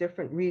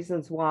different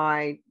reasons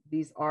why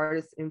these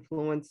artists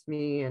influenced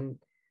me,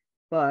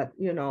 but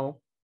you know,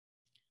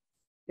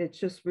 it's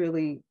just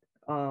really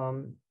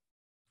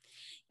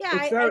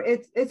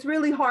it's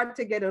really hard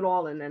to get it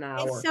all in an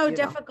hour. It's so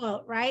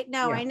difficult, right?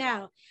 No, yeah. I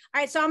know. All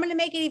right, so I'm going to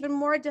make it even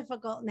more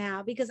difficult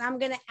now, because I'm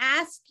going to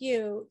ask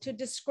you to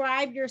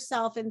describe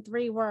yourself in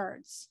 3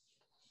 words,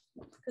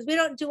 because we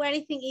don't do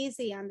anything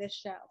easy on this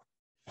show.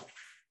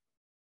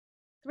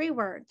 3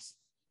 words.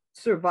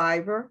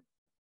 Survivor.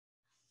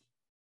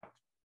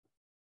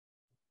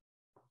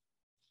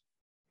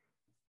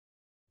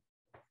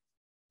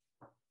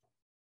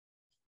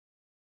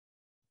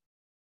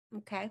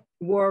 Okay.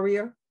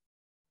 Warrior.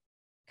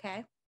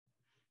 Okay.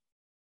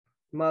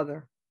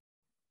 Mother.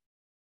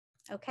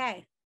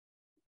 Okay.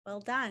 Well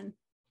done.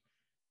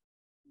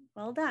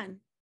 Well done.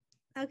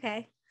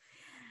 Okay.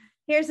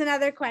 Here's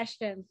another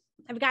question.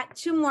 I've got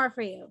 2 more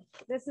for you.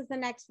 This is the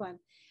next one.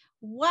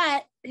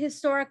 What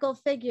historical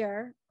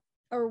figure,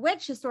 or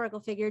which historical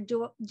figure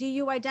do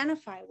you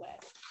identify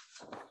with?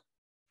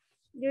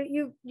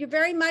 You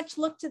very much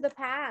look to the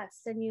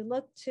past, and you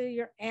look to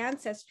your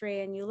ancestry,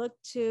 and you look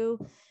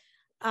to,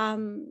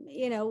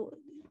 you know,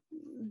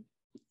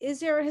 is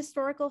there a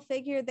historical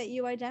figure that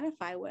you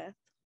identify with?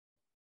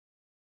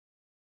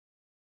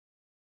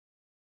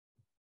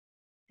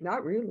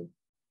 Not really.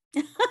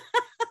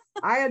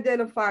 I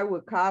identify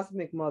with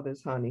cosmic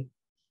mothers, honey.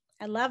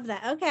 I love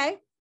that. Okay.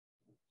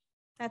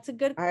 That's a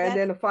good. I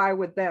identify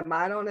with them.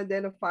 I don't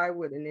identify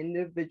with an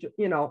individual,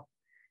 you know,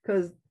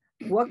 because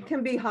what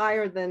can be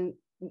higher than,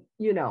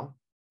 you know,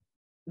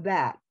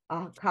 that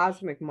a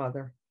cosmic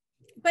mother.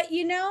 But,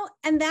 you know,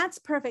 and that's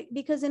perfect,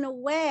 because in a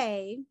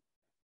way,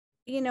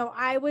 you know,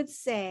 I would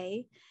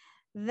say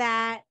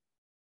that,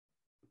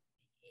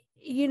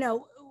 you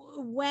know,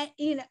 when,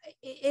 you know,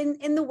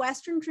 in the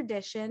Western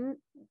tradition,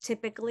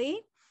 typically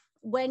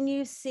when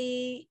you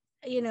see,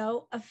 you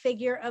know, a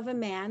figure of a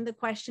man, the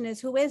question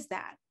is, who is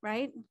that,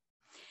 right?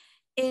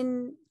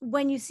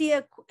 When you see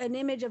an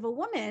image of a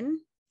woman,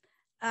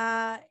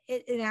 an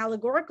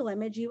allegorical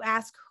image, you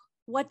ask,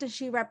 what does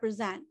she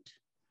represent?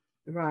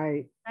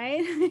 Right.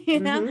 Right.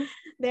 You know,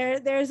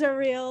 there's a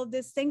real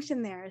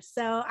distinction there.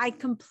 So I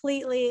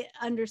completely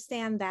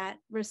understand that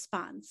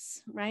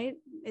response, right?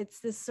 It's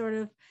this sort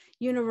of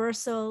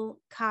universal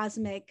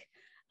cosmic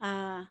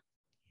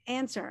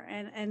answer.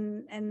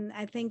 And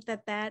I think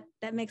that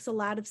makes a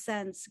lot of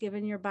sense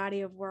given your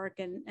body of work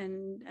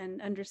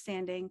and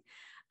understanding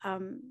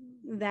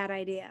that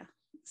idea.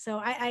 So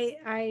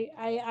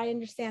I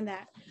understand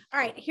that. All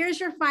right, here's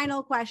your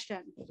final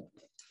question.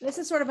 This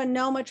is sort of a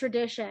NoMAA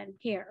tradition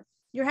here.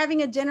 You're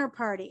having a dinner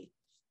party.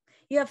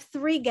 You have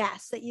 3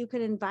 guests that you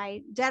could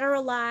invite, dead or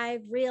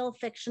alive, real,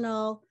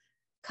 fictional,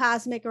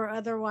 cosmic or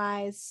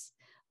otherwise.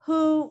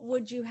 Who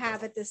would you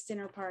have at this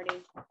dinner party?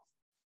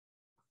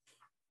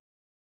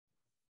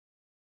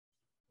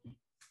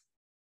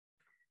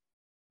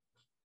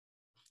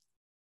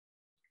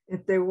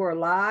 If they were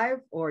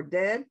alive or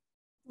dead?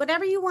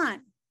 Whatever you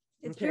want.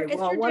 It's okay, your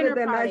well, one of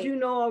them, party. as you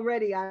know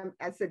already, I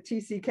said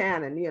TC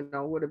Cannon, you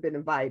know, would have been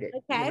invited.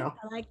 Okay, you know?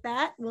 I like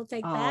that. We'll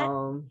take that.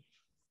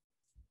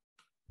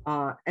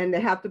 And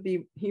they have to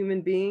be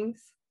human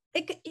beings?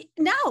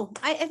 No,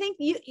 I think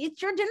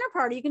it's your dinner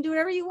party. You can do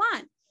whatever you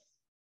want.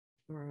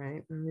 All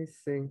right, let me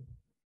see.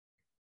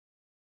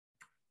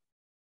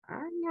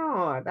 I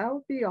know, that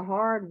would be a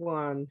hard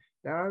one.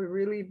 That would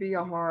really be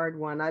a hard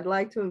one. I'd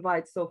like to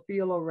invite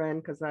Sophia Loren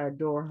because I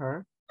adore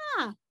her.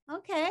 Ah,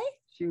 okay.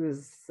 She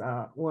was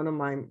one of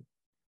my,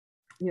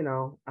 you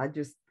know, I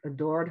just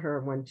adored her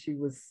when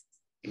she's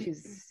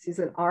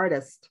an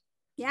artist.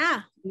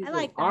 Yeah, she's I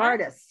like that.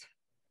 Artist.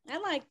 I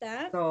like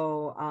that.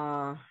 So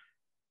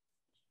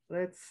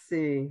let's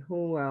see,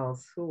 who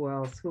else? I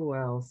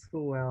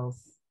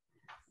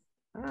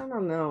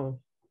don't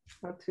know.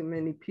 Not too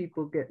many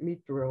people get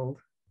me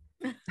thrilled.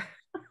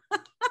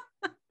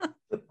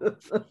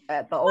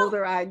 The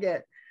older I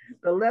get,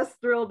 the less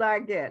thrilled I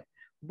get.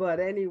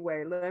 But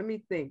anyway, let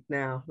me think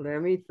now.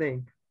 Let me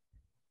think.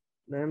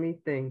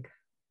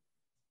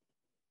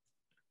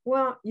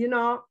 Well, you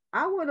know,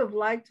 I would have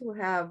liked to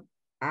have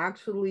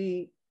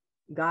actually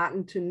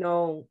gotten to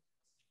know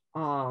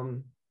a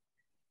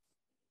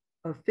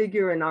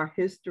figure in our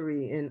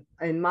history,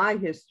 in my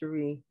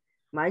history,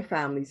 my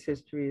family's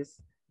history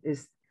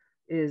is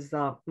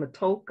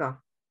Matoka,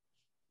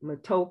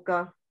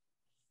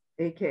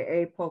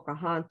 aka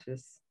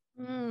Pocahontas.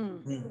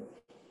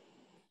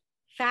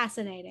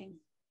 Fascinating.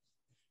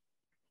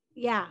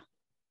 Yeah,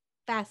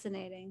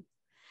 fascinating.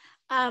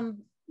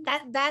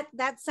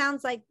 That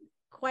sounds like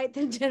quite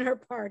the dinner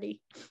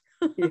party.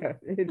 Yeah,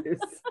 it is.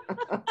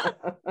 Yeah,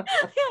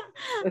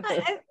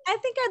 I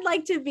think I'd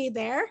like to be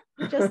there,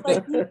 just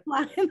like you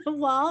fly on the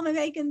wall. Maybe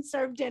I can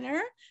serve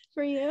dinner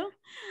for you.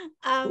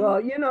 Well,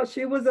 you know,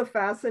 she was a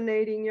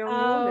fascinating young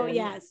woman. Oh,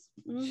 yes.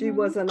 She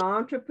was an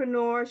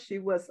entrepreneur. She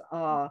was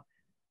a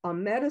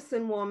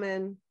medicine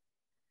woman,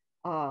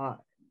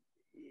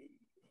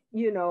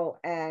 you know,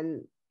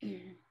 and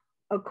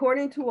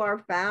according to our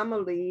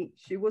family,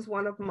 she was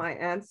one of my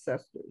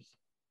ancestors.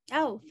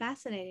 Oh,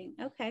 fascinating.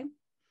 Okay.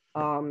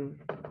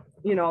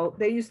 You know,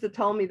 they used to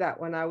tell me that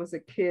when I was a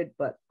kid,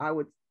 but I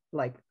would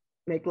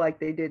make like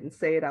they didn't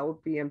say it. I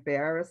would be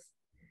embarrassed.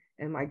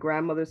 And my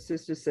grandmother's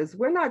sister says,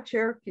 we're not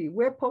Cherokee,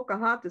 we're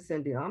Pocahontas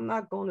Indian. I'm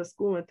not going to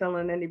school and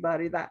telling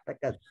anybody that,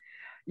 because,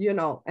 you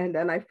know, and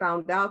then I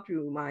found out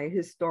through my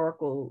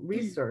historical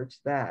research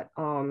that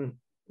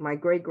my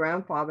great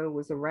grandfather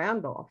was a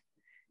Randolph,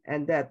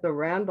 and that the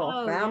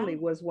Randolph family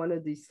was one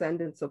of the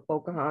descendants of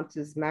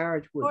Pocahontas'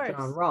 marriage with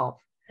John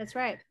Rolfe. That's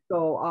right.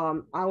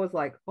 So I was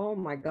like, oh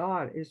my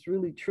God, it's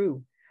really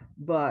true.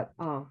 But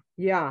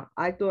yeah,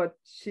 I thought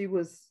she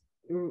was,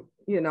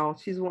 you know,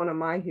 she's one of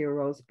my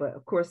heroes. But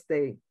of course,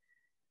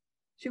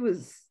 she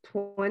was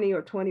 20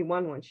 or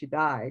 21 when she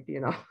died,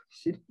 you know.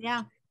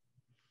 Yeah.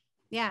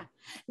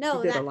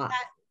 No,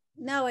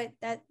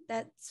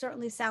 that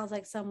certainly sounds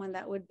like someone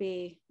that would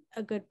be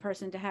a good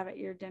person to have at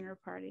your dinner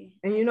party.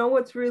 And you know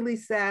what's really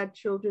sad?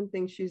 Children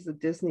think she's a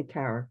Disney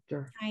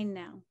character. I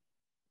know.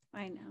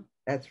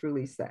 That's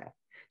really sad.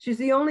 She's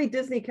the only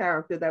Disney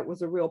character that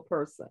was a real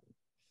person.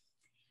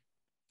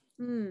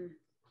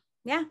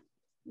 Yeah,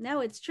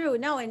 no, it's true.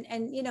 No,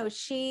 and you know,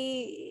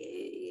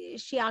 she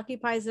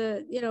occupies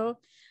a, you know,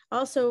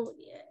 also,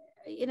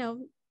 you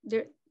know,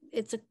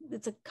 it's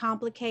a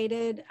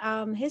complicated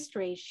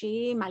history.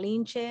 She,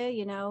 Malinche,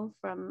 you know,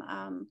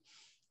 from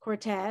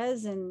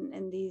Cortez,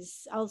 and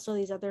these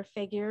other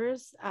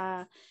figures.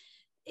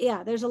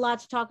 Yeah, there's a lot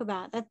to talk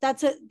about.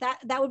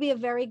 That would be a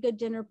very good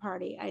dinner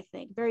party, I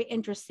think. Very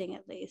interesting,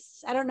 at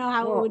least. I don't know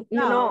how it would go. You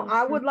know,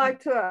 I would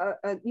like to,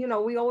 you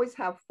know, we always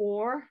have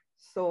 4.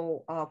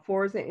 So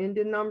 4 is an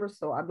Indian number.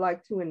 So I'd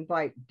like to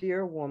invite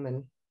Dear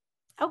Woman.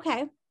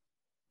 Okay.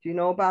 Do you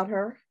know about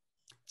her?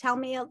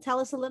 Tell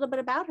us a little bit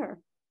about her.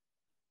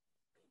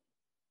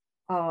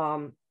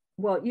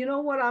 Well, you know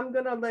what? I'm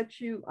gonna let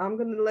you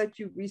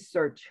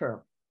research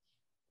her.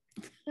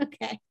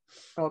 Okay.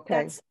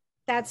 Okay.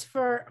 That's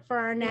for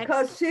our next.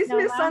 Because she's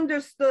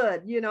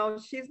misunderstood, you know,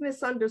 she's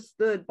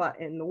misunderstood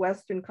in the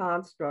Western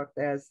construct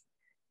as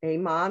a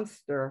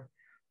monster,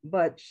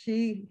 but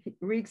she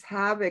wreaks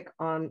havoc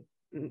on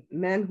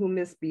men who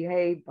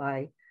misbehave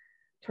by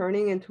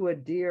turning into a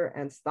deer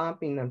and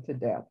stomping them to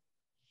death.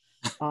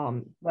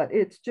 But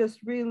it's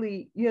just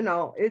really, you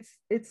know,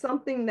 it's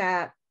something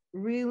that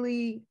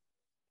really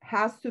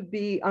has to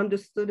be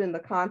understood in the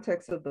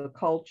context of the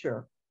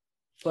culture.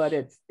 But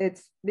it's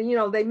you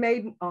know, they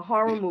made a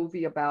horror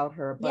movie about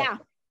her. But, yeah.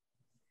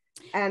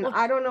 And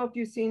I don't know if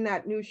you've seen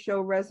that new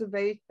show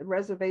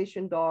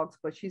Reservation Dogs,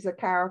 but she's a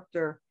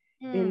character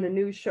in the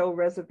new show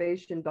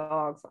Reservation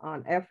Dogs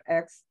on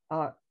FX,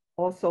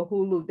 also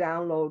Hulu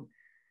download,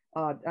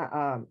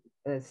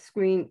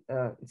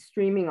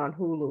 streaming on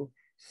Hulu.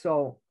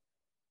 So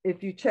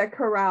if you check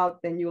her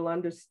out, then you'll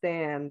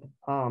understand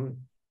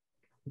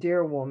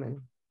Dear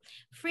Woman.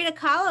 Frida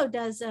Kahlo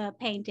does a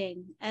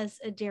painting as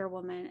a deer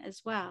woman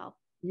as well.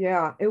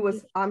 Yeah, it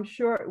was, I'm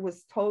sure it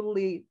was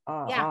totally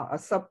a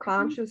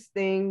subconscious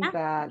thing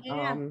that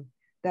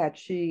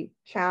she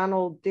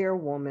channeled Dear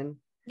Woman.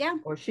 Yeah.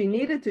 Or she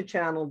needed to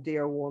channel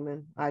Dear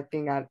Woman, I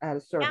think, at a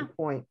certain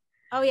point.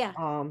 Oh yeah.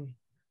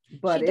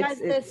 But she does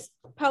this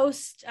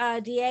post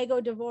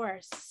Diego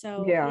divorce.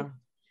 So yeah.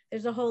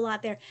 There's a whole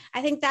lot there.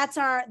 I think that's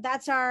our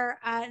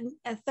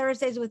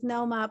Thursdays with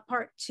NoMAA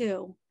part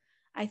 2,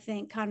 I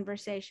think,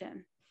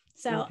 conversation.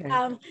 So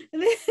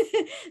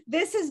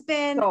this has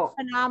been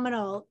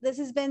phenomenal. This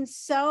has been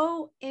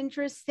so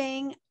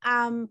interesting.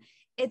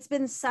 It's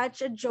been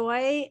such a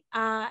joy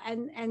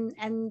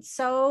and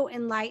so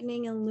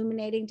enlightening and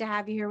illuminating to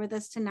have you here with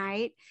us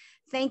tonight.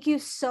 Thank you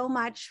so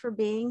much for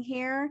being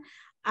here.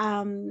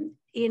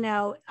 You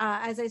know,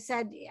 as I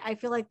said, I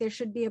feel like there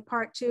should be a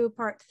part 2,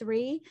 part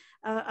 3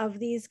 of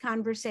these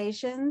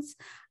conversations.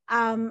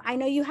 I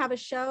know you have a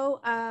show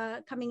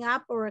coming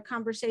up, or a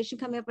conversation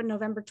coming up on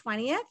November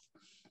 20th.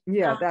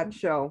 Yeah, that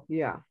show.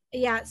 Yeah.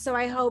 Yeah. So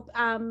I hope,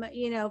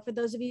 you know, for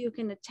those of you who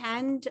can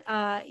attend,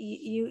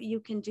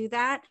 you can do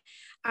that.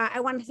 I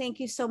want to thank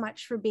you so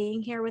much for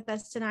being here with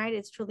us tonight.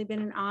 It's truly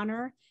been an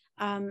honor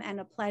and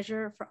a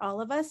pleasure for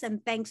all of us.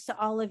 And thanks to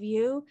all of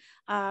you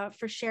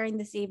for sharing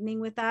this evening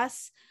with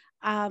us.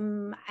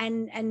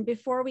 And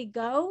before we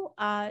go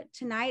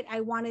tonight,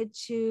 I wanted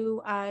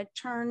to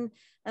turn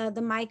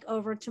the mic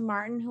over to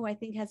Martin, who I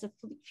think has a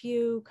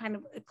few kind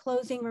of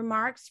closing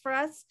remarks for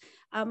us.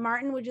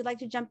 Martin, would you like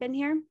to jump in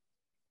here?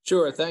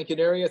 Sure. Thank you,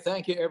 Daria.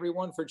 Thank you,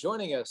 everyone, for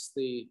joining us.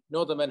 The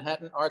Northern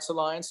Manhattan Arts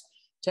Alliance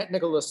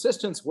Technical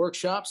Assistance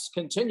Workshops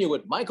continue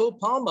with Michael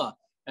Palma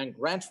and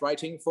Grant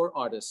Writing for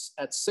Artists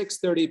at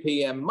 6:30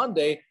 p.m.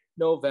 Monday,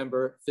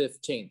 November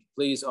 15th.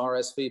 Please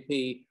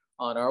RSVP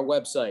on our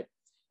website.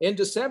 In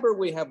December,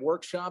 we have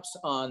workshops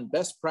on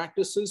best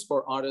practices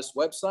for artists'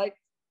 website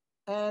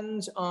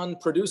and on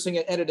producing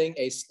and editing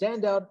a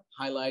standout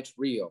highlight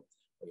reel.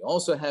 We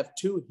also have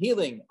 2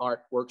 healing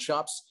art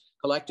workshops,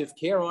 collective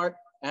care art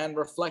and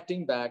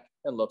reflecting back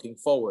and looking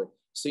forward.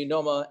 See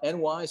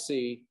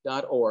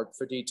NoMAANYC.org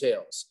for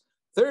details.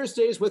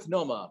 Thursdays with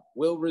NoMAA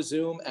will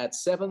resume at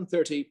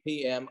 7:30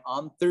 p.m.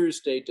 on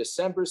Thursday,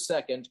 December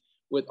 2nd,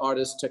 with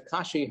artists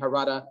Takashi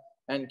Harada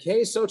and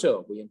Kei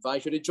Soto. We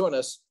invite you to join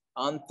us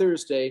on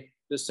Thursday,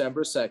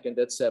 December 2nd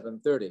at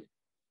 7:30.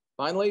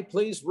 Finally,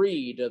 please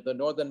read the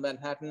Northern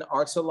Manhattan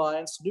Arts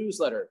Alliance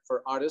newsletter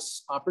for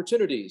artists'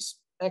 opportunities,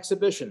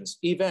 exhibitions,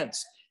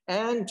 events,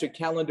 and to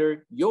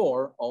calendar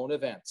your own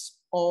events,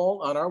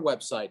 all on our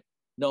website,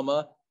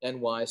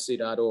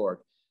 NoMAANYC.org.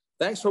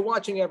 Thanks for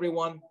watching,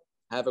 everyone.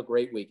 Have a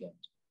great weekend.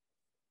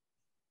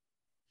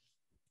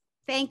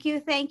 Thank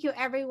you,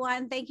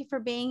 everyone. Thank you for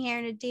being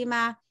here,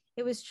 Nadema.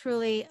 It was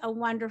truly a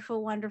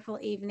wonderful, wonderful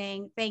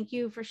evening. Thank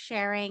you for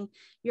sharing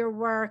your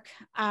work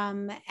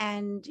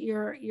and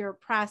your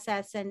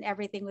process and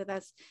everything with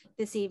us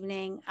this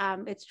evening.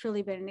 It's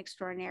truly been an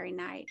extraordinary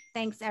night.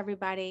 Thanks,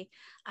 everybody.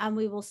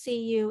 We will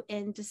see you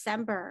in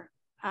December.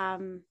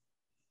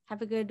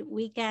 Have a good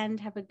weekend.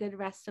 Have a good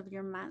rest of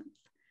your month.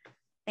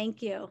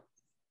 Thank you.